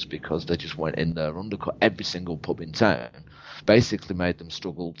favours, because they just went in there, undercut every single pub in town, basically made them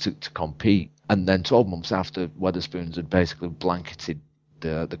struggle to compete. And then 12 months after Wetherspoons had basically blanketed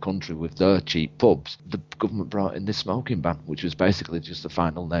the country with their cheap pubs, the government brought in this smoking ban, which was basically just the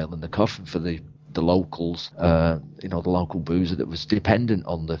final nail in the coffin for the locals, the local boozer that was dependent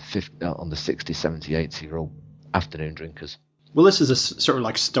on the 60, 70, 80-year-old afternoon drinkers. Well, this is a sort of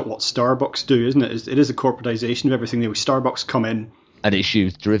like what Starbucks do, isn't it? It is a corporatization of everything. Starbucks come in. And it's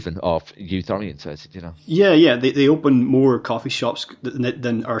youth-driven or youth-orientated, Yeah. They open more coffee shops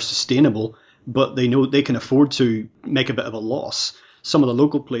than are sustainable, but they know they can afford to make a bit of a loss. some of the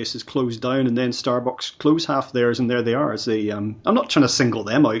local places close down, and then Starbucks close half theirs, and there they are. As I'm not trying to single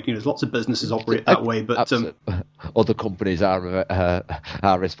them out. There's lots of businesses operate that way, but other companies are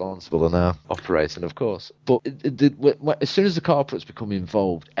responsible and are operating, of course. But as soon as the corporates become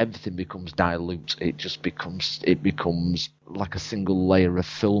involved, everything becomes dilute. It becomes like a single layer of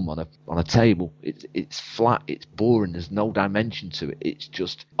film on a table. It's flat. It's boring. There's no dimension to it. It's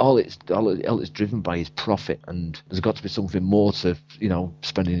just all it's driven by is profit, and there's got to be something more to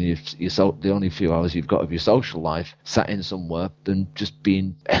spending the only few hours you've got of your social life sat in somewhere than just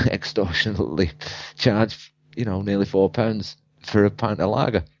being extortionately charged nearly £4 for a pint of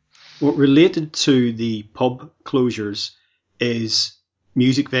lager. What related to the pub closures is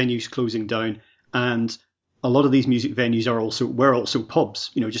music venues closing down, and a lot of these music venues were also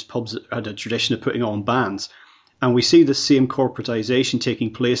pubs, just pubs that had a tradition of putting on bands. And we see the same corporatization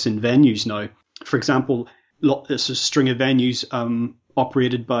taking place in venues now. For example, there's a string of venues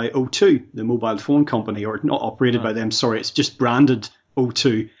operated by O2, the mobile phone company, or not operated by them, sorry, it's just branded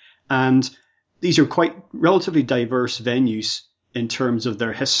O2. And these are quite relatively diverse venues in terms of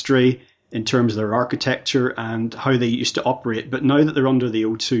their history, in terms of their architecture and how they used to operate. But now that they're under the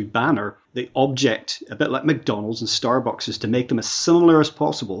O2 banner, the object, a bit like McDonald's and Starbucks, is to make them as similar as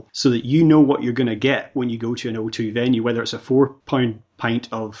possible so that you know what you're going to get when you go to an O2 venue, whether it's a £4 pint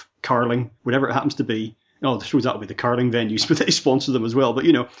of Carling, whatever it happens to be. Oh, I suppose that'll be the Carling venues, but they sponsor them as well. But,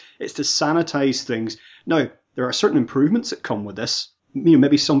 it's to sanitize things. Now, there are certain improvements that come with this.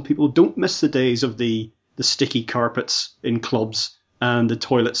 Maybe some people don't miss the days of the sticky carpets in clubs and the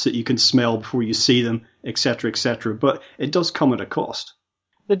toilets that you can smell before you see them, etc., etc. But it does come at a cost.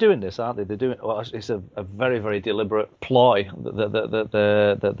 They're doing this, aren't they? They're doing. Well, it's a very, very deliberate ploy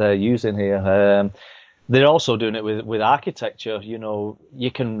that they're using here. They're also doing it with architecture.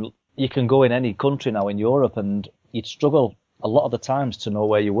 You can go in any country now in Europe, and you'd struggle a lot of the times to know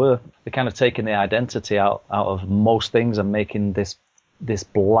where you were. They're kind of taking the identity out of most things and making this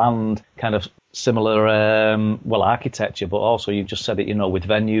bland kind of similar architecture, but also you've just said it, with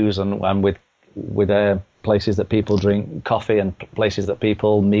venues and with places that people drink coffee and places that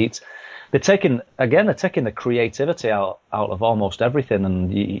people meet. They're taking the creativity out of almost everything.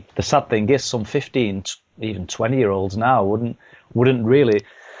 And the sad thing is, some 15, even 20-year-olds now wouldn't really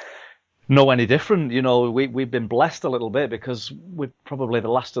know any different. We've been blessed a little bit because we're probably the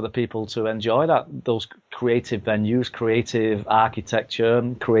last of the people to enjoy those creative venues, creative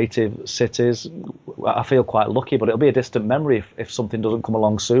architecture, creative cities. I feel quite lucky, but it'll be a distant memory if something doesn't come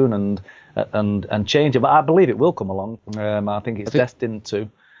along soon and change it. But I believe it will come along. I think it's destined to,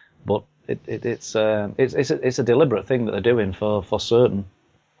 but it's a deliberate thing that they're doing for certain.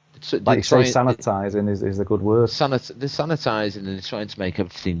 Like you say, sanitising is a good word. They're sanitising and they're trying to make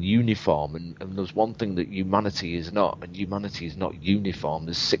everything uniform. And there's one thing that humanity is not, and humanity is not uniform.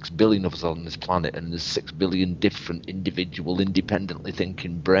 There's 6 billion of us on this planet, and there's 6 billion different individual, independently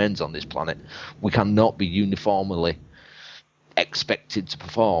thinking brains on this planet. We cannot be uniformly expected to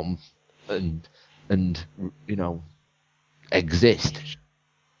perform and exist.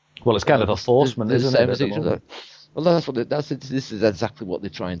 Well, it's kind of a forcement, isn't it? Well, this is exactly what they're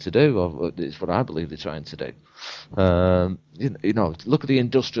trying to do, or it's what I believe they're trying to do. Look at the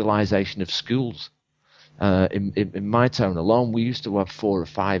industrialisation of schools. In my town alone, we used to have 4 or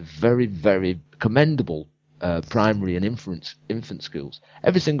 5 very, very commendable primary and infant schools.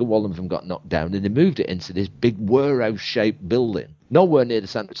 Every single one of them got knocked down, and they moved it into this big warehouse-shaped building, nowhere near the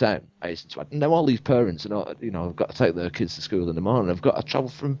centre of town. Now all these parents, have got to take their kids to school in the morning. I've got to travel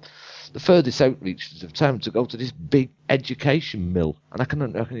from the furthest outreaches of town to go to this big education mill, and I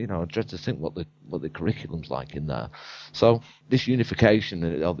dread to think what the curriculum's like in there. So this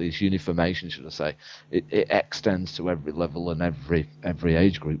unification, or this uniformation, should I say, it extends to every level and every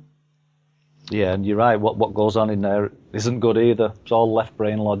age group. Yeah, and you're right. What goes on in there isn't good either. It's all left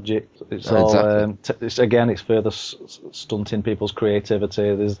brain logic. It's all it's further stunting people's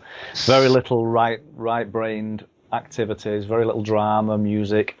creativity. There's very little right-brained activities, very little drama,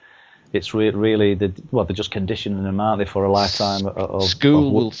 music. It's really they're just conditioning them, aren't they, for a lifetime of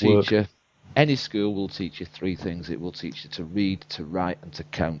school will teach you. Any school will teach you 3 things. It will teach you to read, to write, and to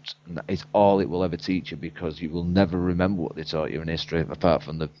count. And that is all it will ever teach you, because you will never remember what they taught you in history, apart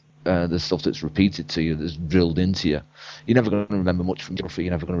from the stuff that's repeated to you, that's drilled into you. You're never going to remember much from geography.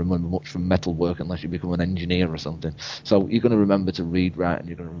 You're never going to remember much from metalwork unless you become an engineer or something. So you're going to remember to read, write, and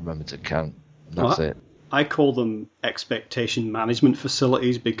you're going to remember to count. And that's it. I call them expectation management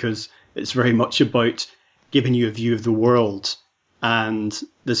facilities, because it's very much about giving you a view of the world, and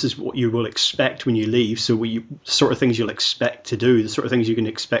this is what you will expect when you leave. So the sort of things you'll expect to do, the sort of things you can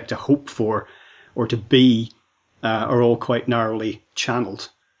expect to hope for or to be, are all quite narrowly channeled.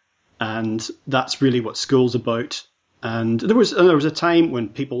 And that's really what school's about. And there was a time when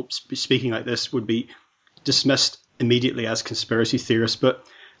people speaking like this would be dismissed immediately as conspiracy theorists, but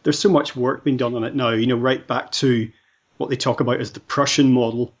there's so much work being done on it now, right back to what they talk about as the Prussian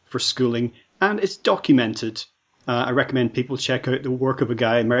model for schooling, and it's documented. I recommend people check out the work of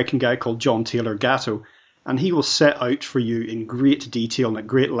American guy called John Taylor Gatto, and he will set out for you in great detail and at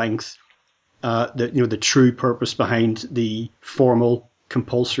great length the true purpose behind the formal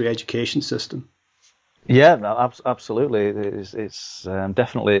compulsory education system. Yeah, no, absolutely. It's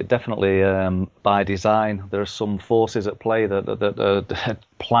definitely by design. There are some forces at play that are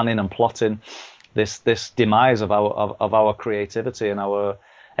planning and plotting this demise of our creativity and our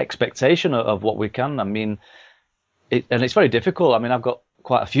expectation of what we can. I mean, and it's very difficult. I mean, I've got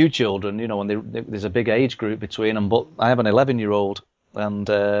quite a few children, and there's a big age group between them. But I have an 11-year-old,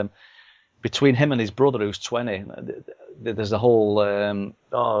 and between him and his brother, who's 20, there's a whole.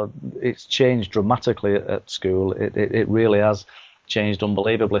 It's changed dramatically at school. It really has changed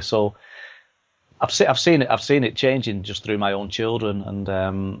unbelievably. So I've seen it changing just through my own children, and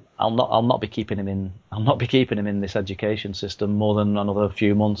I'll not be keeping him in this education system more than another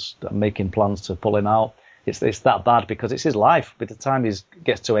few months. I'm making plans to pull him out. It's that bad because it's his life. By the time he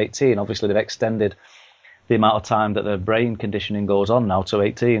gets to 18, obviously they've extended the amount of time that the brain conditioning goes on now to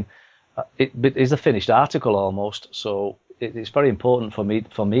 18. It is a finished article almost. So it's very important for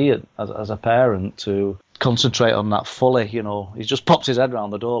me as a parent to concentrate on that fully. He just pops his head around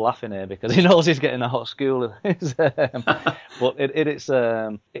the door laughing here because he knows he's getting out of school. But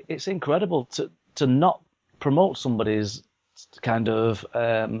it's incredible to not promote somebody's kind of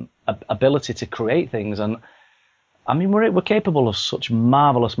ability to create things. And I mean, we're capable of such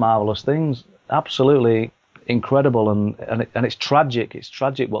marvelous things, absolutely incredible, and it's tragic. It's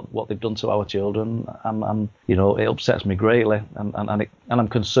tragic what they've done to our children. It upsets me greatly, and I'm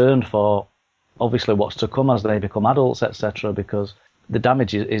concerned for obviously what's to come as they become adults, etc. Because the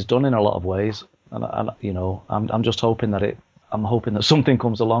damage is done in a lot of ways, and I'm just hoping that something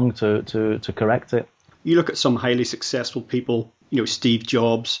comes along to correct it. You look at some highly successful people, Steve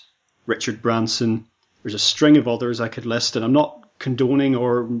Jobs, Richard Branson. There's a string of others I could list, and I'm not condoning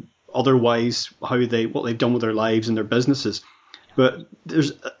or otherwise what they've done with their lives and their businesses. But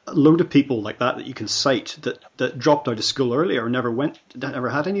there's a load of people like that you can cite that dropped out of school early or never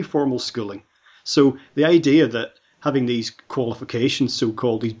had any formal schooling. So the idea that having these qualifications,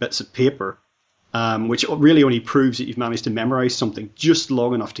 so-called these bits of paper, which really only proves that you've managed to memorize something just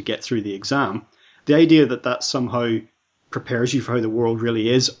long enough to get through the exam, the idea that somehow prepares you for how the world really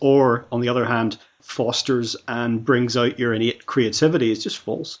is, or on the other hand, fosters and brings out your innate creativity is just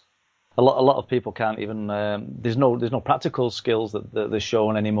false. A lot of people can't even. There's no practical skills that they're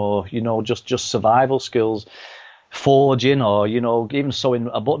shown anymore. Just survival skills, forging, or even sewing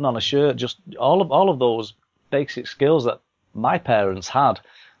a button on a shirt. Just all of those basic skills that my parents had,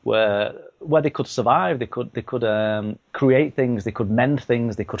 where they could survive. They could create things. They could mend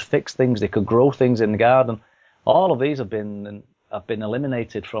things. They could fix things. They could grow things in the garden. All of these have been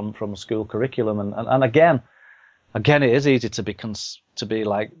eliminated from school curriculum. And again, it is easy to be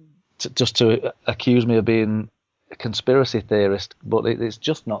like. Just to accuse me of being a conspiracy theorist, but it's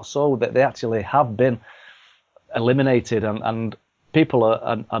just not so. That they actually have been eliminated, and people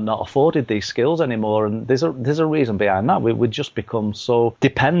are not afforded these skills anymore. And there's a reason behind that. We just become so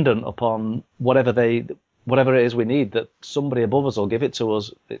dependent upon whatever it is we need, that somebody above us will give it to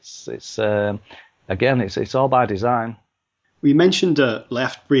us. It's all by design. We mentioned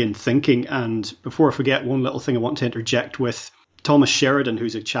left brain thinking, and before I forget, one little thing I want to interject with. Thomas Sheridan,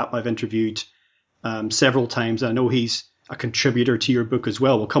 who's a chap I've interviewed several times, and I know he's a contributor to your book as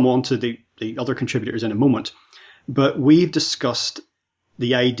well. We'll come on to the other contributors in a moment. But we've discussed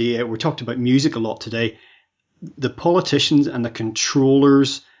the idea, we talked about music a lot today, the politicians and the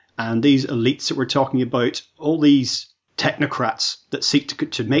controllers and these elites that we're talking about, all these technocrats that seek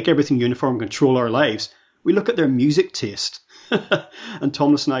to make everything uniform and control our lives. We look at their music taste. And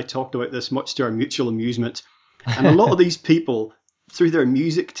Thomas and I talked about this much to our mutual amusement. And a lot of these people, through their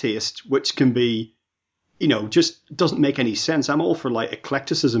music taste, which can be, just doesn't make any sense. I'm all for like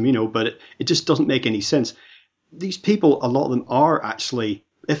eclecticism, but it just doesn't make any sense. These people, a lot of them are actually,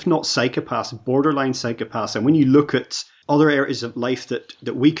 if not psychopaths, borderline psychopaths. And when you look at other areas of life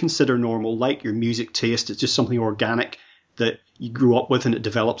that we consider normal, like your music taste, it's just something organic that you grew up with and it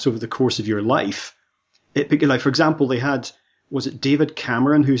develops over the course of your life. Like, for example, they had, was it David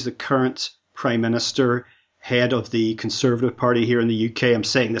Cameron, who's the current Prime Minister, head of the Conservative Party here in the UK. I'm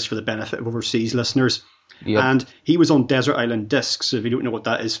saying this for the benefit of overseas listeners. Yep. And he was on Desert Island Discs. So if you don't know what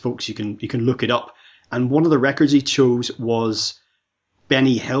that is, folks, you can look it up. And one of the records he chose was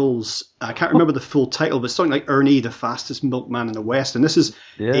Benny Hill's, I can't remember the full title, but something like Ernie, the Fastest Milkman in the West. And this is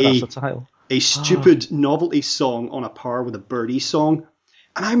that's the title. A stupid novelty song on a par with a Birdie song.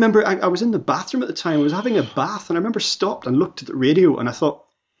 And I remember I was in the bathroom at the time. I was having a bath, and I remember stopped and looked at the radio, and I thought,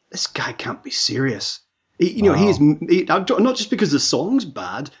 this guy can't be serious. Not just because the song's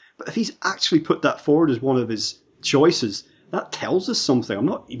bad, but if he's actually put that forward as one of his choices, that tells us something. I'm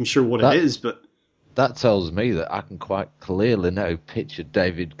not even sure what it is, but that tells me that I can quite clearly now picture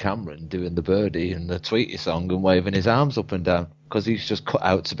David Cameron doing the Birdie and the Tweety song and waving his arms up and down, because he's just cut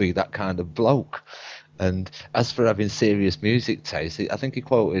out to be that kind of bloke. And as for having serious music taste, I think he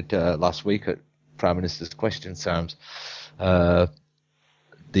quoted last week at Prime Minister's Question Times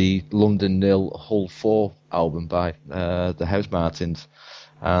the London Nil Hull 4 album by the Housemartins,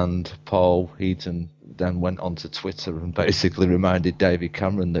 and Paul Heaton then went onto Twitter and basically reminded David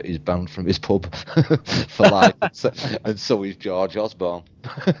Cameron that he's banned from his pub for life, and so is George Osborne,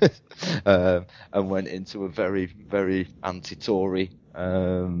 and went into a very, very anti-Tory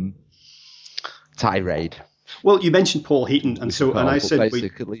tirade. Well, you mentioned Paul Heaton, and I said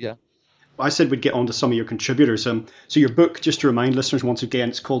I said we'd get on to some of your contributors. So your book, just to remind listeners once again,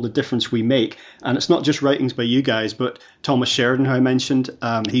 it's called The Difference We Make. And it's not just writings by you guys, but Thomas Sheridan, who I mentioned,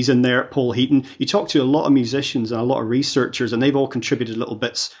 he's in there, Paul Heaton. You talk to a lot of musicians and a lot of researchers, and they've all contributed little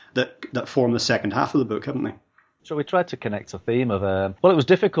bits that form the second half of the book, haven't they? So we tried to connect a theme of, it was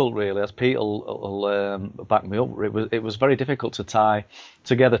difficult really, as Pete will back me up. It was very difficult to tie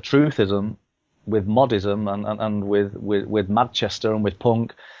together truthism with modism and with Manchester and with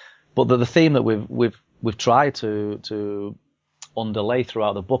punk. But the theme that we've tried to underlay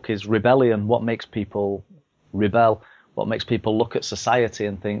throughout the book is rebellion. What makes people rebel? What makes people look at society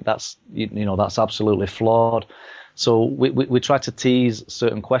and think that's that's absolutely flawed? So we try to tease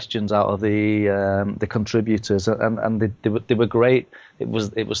certain questions out of the contributors, and they were great. It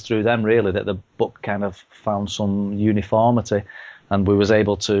was through them really that the book kind of found some uniformity, and we was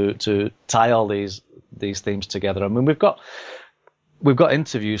able to tie all these themes together. I mean, we've got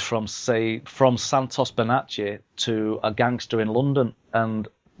interviews from Santos Bonacci to a gangster in London, and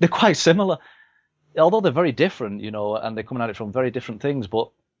they're quite similar, although they're very different, and they're coming at it from very different things, but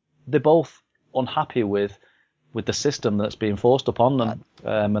they're both unhappy with the system that's being forced upon them,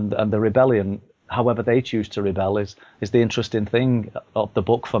 and the rebellion, however they choose to rebel, is the interesting thing of the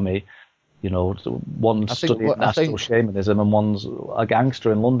book for me. One's studying national shamanism and one's a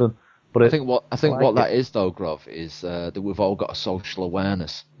gangster in London. But I think what that is though, Grov, is that we've all got a social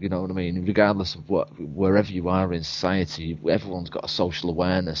awareness. You know what I mean? Regardless of wherever you are in society, everyone's got a social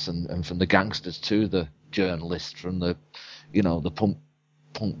awareness, and from the gangsters to the journalists, from the the punk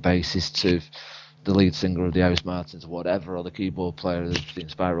bassist to the lead singer of the Housemartins or whatever, or the keyboard player of the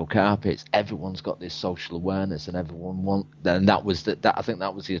Spiral Carpets, everyone's got this social awareness, and and that was I think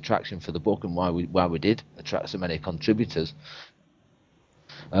that was the attraction for the book, and why we did attract so many contributors.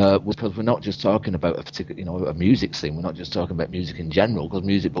 Because we're not just talking about a particular, a music scene. We're not just talking about music in general, because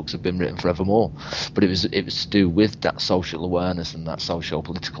music books have been written forevermore. But it was to do with that social awareness and that social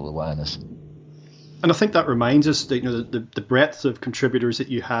political awareness. And I think that reminds us that the breadth of contributors that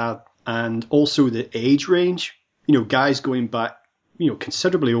you have, and also the age range. Guys going back,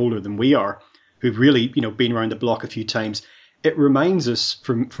 considerably older than we are, who've really been around the block a few times. It reminds us,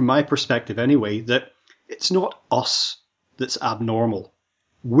 from my perspective anyway, that it's not us that's abnormal.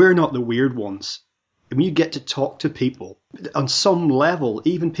 We're not the weird ones. And when you get to talk to people, on some level,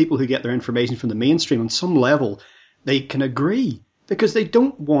 even people who get their information from the mainstream, on some level, they can agree. Because they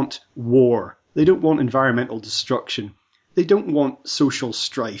don't want war. They don't want environmental destruction. They don't want social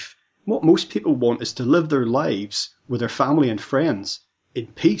strife. What most people want is to live their lives with their family and friends in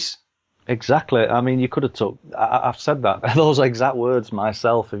peace. Exactly. I mean, you could have I've said those exact words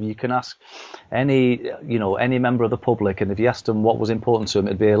myself. If you can ask any member of the public, and if you asked them what was important to them,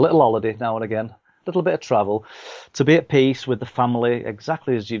 it'd be a little holiday now and again, a little bit of travel, to be at peace with the family,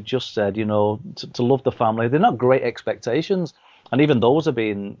 exactly as you've just said, to love the family. They're not great expectations, and even those are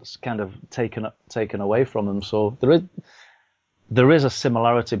being kind of taken away from them. So there is a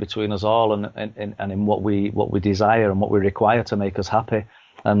similarity between us all, and in what we desire and what we require to make us happy.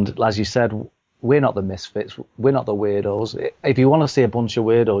 And as you said, we're not the misfits. We're not the weirdos. If you want to see a bunch of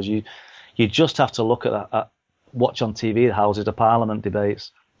weirdos, you just have to look at watch on TV the Houses of Parliament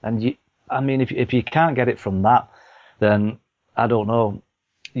debates. And if you can't get it from that, then I don't know.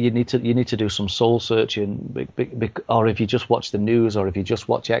 You need to do some soul searching, or if you just watch the news, or if you just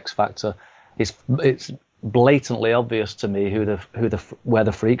watch X Factor, it's blatantly obvious to me where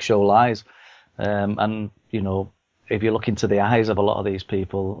the freak show lies. If you look into the eyes of a lot of these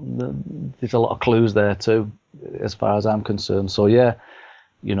people, there's a lot of clues there too, as far as I'm concerned. So yeah,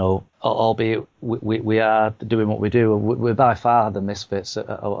 albeit we are doing what we do. We're by far the misfits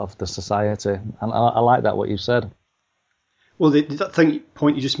of the society, and I like that what you said. Well, that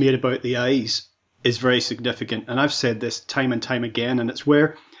point you just made about the eyes is very significant, and I've said this time and time again, and it's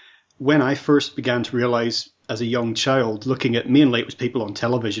where, when I first began to realise as a young child, looking at mainly it was people on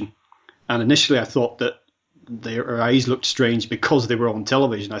television, and initially I thought that their eyes looked strange because they were on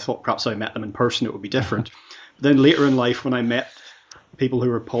television. I thought perhaps I met them in person it would be different. Then later in life, when I met people who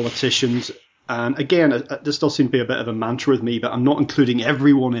were politicians, and again, this does seem to be a bit of a mantra with me, but I'm not including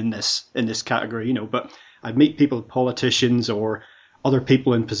everyone in this category, but I'd meet people, politicians or other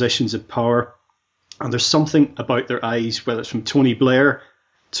people in positions of power, and there's something about their eyes, whether it's from Tony Blair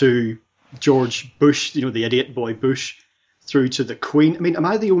to George Bush, the idiot boy Bush, through to the Queen. I mean, am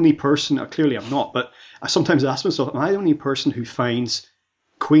I the only person? Clearly I'm not, but I sometimes ask myself, am I the only person who finds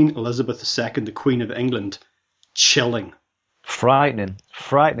Queen Elizabeth II, the Queen of England, chilling? Frightening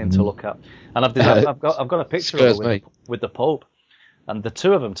to look at. And I've got a picture of her with the Pope, and the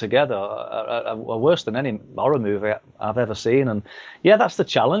two of them together are worse than any horror movie I've ever seen. And yeah, that's the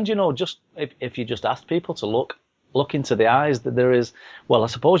challenge, just if you just ask people to look into the eyes, that there is, well, I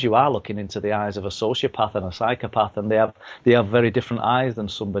suppose you are looking into the eyes of a sociopath and a psychopath, and they have very different eyes than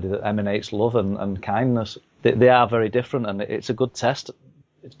somebody that emanates love and kindness. They are very different, and it's a good test.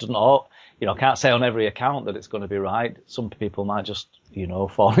 It doesn't all, I can't say on every account that it's going to be right. Some people might just,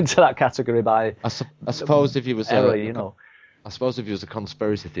 fall into that category by I suppose if you was error, I suppose if you was a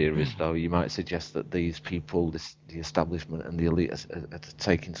conspiracy theorist, though, you might suggest that these people, the establishment and the elite, are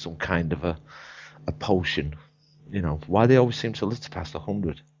taking some kind of a potion. Why they always seem to live to past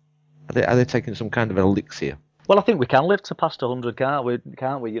 100? Are they taking some kind of an elixir? Well, I think we can live to past 100,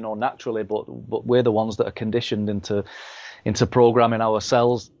 can't we? Naturally, but we're the ones that are conditioned into programming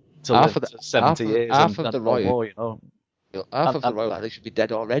ourselves to live to 70 years. Half of the royal, half of the royal, they should be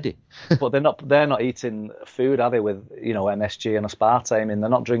dead already. But they're not eating food, are they? With MSG and aspartame, and they're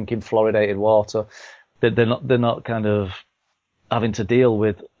not drinking fluoridated water. They're not kind of having to deal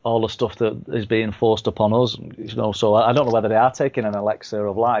with all the stuff that is being forced upon us. So I don't know whether they are taking an elixir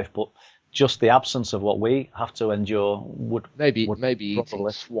of life, but just the absence of what we have to endure would maybe eating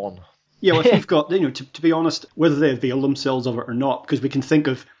swan. Yeah, well, if you've got, to be honest, whether they avail themselves of it or not, because we can think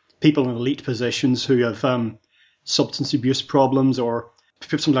of people in elite positions who have substance abuse problems, or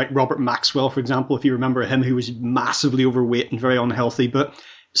something like Robert Maxwell, for example, if you remember him, who was massively overweight and very unhealthy, but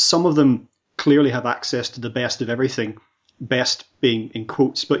some of them clearly have access to the best of everything, best being in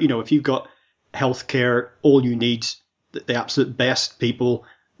quotes, but if you've got healthcare, all you need, the absolute best people,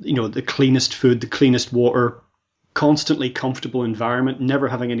 the cleanest food, the cleanest water, constantly comfortable environment, never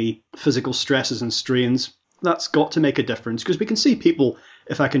having any physical stresses and strains, that's got to make a difference, because we can see people,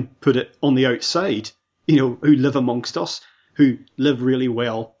 if I can put it, on the outside, who live amongst us, who live really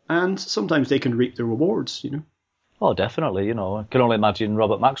well, and sometimes they can reap the rewards, Oh, definitely, I can only imagine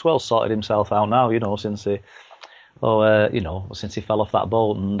Robert Maxwell sorted himself out now, since he fell off that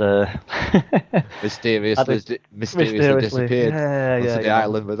boat and mysteriously disappeared onto the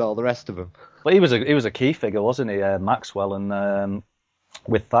island with all the rest of them. But he was a key figure, wasn't he, Maxwell, and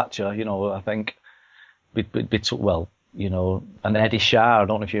with Thatcher, I think and Eddie Shah. I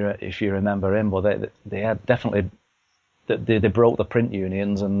don't know if you remember him, but they had definitely they broke the print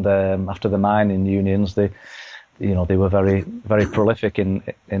unions, and after the mining unions, they were very, very prolific in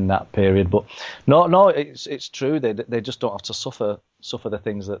that period. But no, it's true. They just don't have to suffer the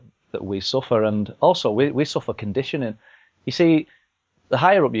things that we suffer, and also we suffer conditioning. You see, the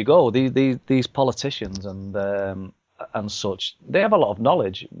higher up you go, these politicians and such, they have a lot of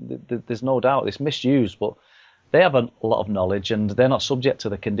knowledge. There's no doubt it's misused, but they have a lot of knowledge, and they're not subject to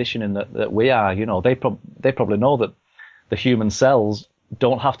the conditioning that we are. They probably know that the human cells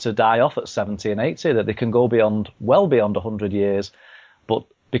don't have to die off at 70 and 80, that they can go well beyond 100 years. But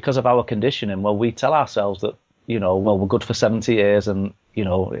because of our conditioning, we tell ourselves that, we're good for 70 years, and,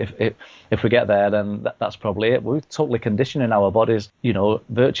 if we get there, then that's probably it. We're totally conditioning our bodies,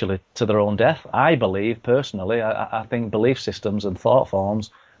 virtually to their own death. I believe, personally, I think belief systems and thought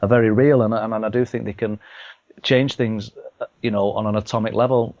forms are very real, and I do think they can change things, on an atomic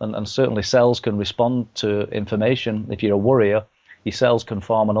level, and certainly cells can respond to information. If you're a worrier, your cells can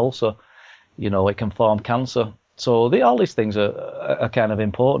form an ulcer, it can form cancer. So all these things are kind of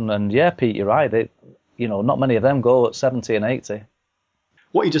important. And yeah, Pete, you're right. Not many of them go at 70 and 80.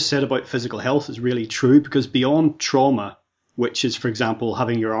 What you just said about physical health is really true, because beyond trauma, which is, for example,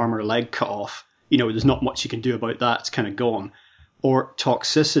 having your arm or leg cut off, there's not much you can do about that. It's kind of gone. Or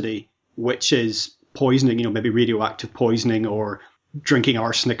toxicity, which is poisoning, maybe radioactive poisoning or drinking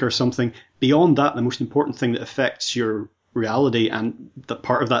arsenic or something. Beyond that, the most important thing that affects your reality, and that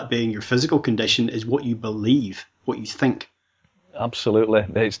part of that being your physical condition is what you believe, what you think. Absolutely.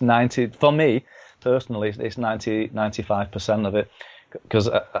 It's 90, for me personally, it's 95% of it, because,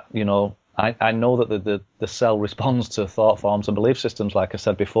 I know that the cell responds to thought forms and belief systems, like I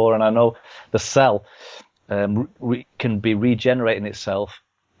said before, and I know the cell can be regenerating itself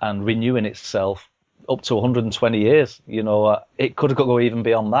and renewing itself up to 120 years. It could go even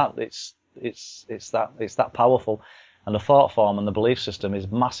beyond that. It's that powerful, and the thought form and the belief system is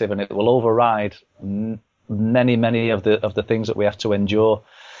massive, and it will override many of the things that we have to endure.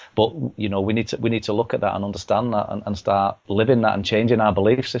 But we need to look at that and understand that, and start living that and changing our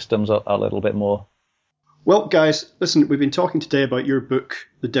belief systems a little bit more. Well, guys, listen, we've been talking today about your book,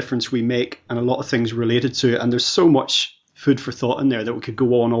 The Difference We Make, and a lot of things related to it, and there's so much food for thought in there that we could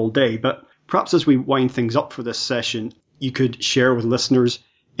go on all day. But perhaps as we wind things up for this session, you could share with listeners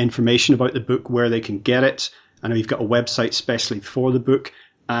information about the book, where they can get it. I know you've got a website specially for the book,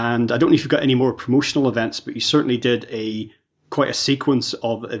 and I don't know if you've got any more promotional events, but you certainly did quite a sequence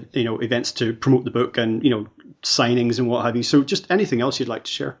of events to promote the book, and signings and what have you. So just anything else you'd like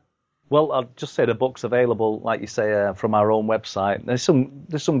to share? Well, I'll just say the book's available, like you say, from our own website. There's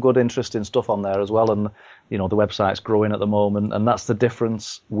some good, interesting stuff on there as well, and the website's growing at the moment, and that's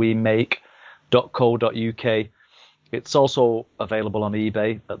thedifferencewemake.co.uk. It's also available on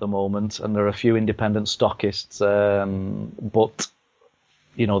eBay at the moment, and there are a few independent stockists, but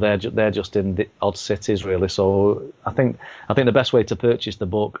they're just in the odd cities, really. So I think the best way to purchase the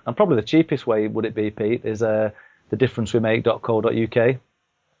book, and probably the cheapest way, would it be, Pete, is thedifferencewemake.co.uk.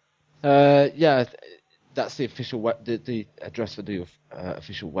 Yeah, that's the official the address for the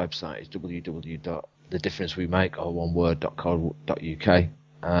official website is www.thedifferencewemake.co.uk.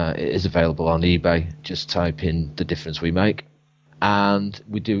 It is available on eBay. Just type in The Difference We Make. And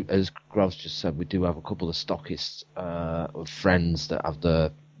we do, as Grov's just said, we do have a couple of stockists of friends that have their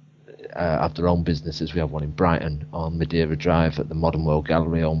own businesses. We have one in Brighton on Madeira Drive at the Modern World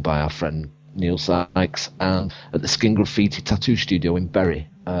Gallery, owned by our friend Neil Sykes, and at the Skin Graffiti Tattoo Studio in Bury,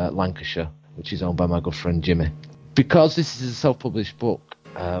 Lancashire, which is owned by my good friend Jimmy. Because this is a self-published book,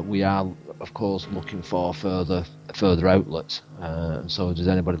 we are, of course, looking for further outlets. So if there's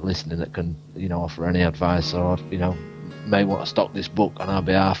anybody listening that can, offer any advice, or may want to stock this book on our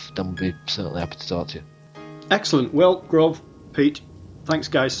behalf, then we'll be certainly happy to talk to you. Excellent. Well, Grov, Pete, thanks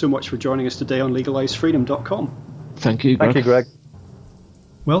guys so much for joining us today on LegalizeFreedom.com. Thank you, Greg. Thank you, Greg.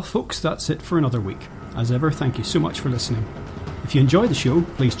 Well, folks, that's it for another week. As ever, thank you so much for listening. If you enjoy the show,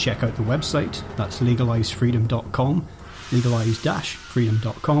 please check out the website. That's LegalizeFreedom.com,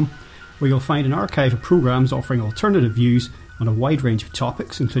 legalize-freedom.com, where you'll find an archive of programmes offering alternative views on a wide range of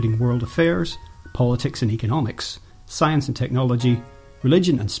topics, including world affairs, politics and economics, science and technology,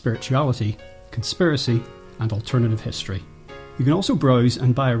 religion and spirituality, conspiracy, and alternative history. You can also browse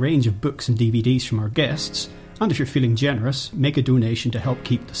and buy a range of books and DVDs from our guests, and if you're feeling generous, make a donation to help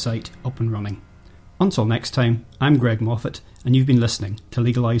keep the site up and running. Until next time, I'm Greg Moffat, and you've been listening to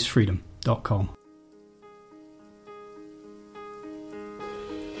LegalizeFreedom.com.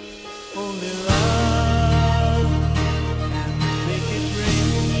 Only love can make it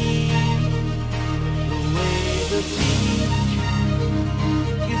rain, the way the beach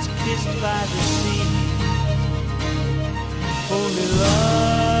is kissed by the sea. Only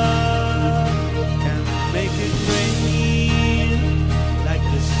love can make it rain, like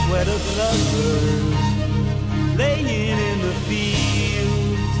the sweat of lovers laying in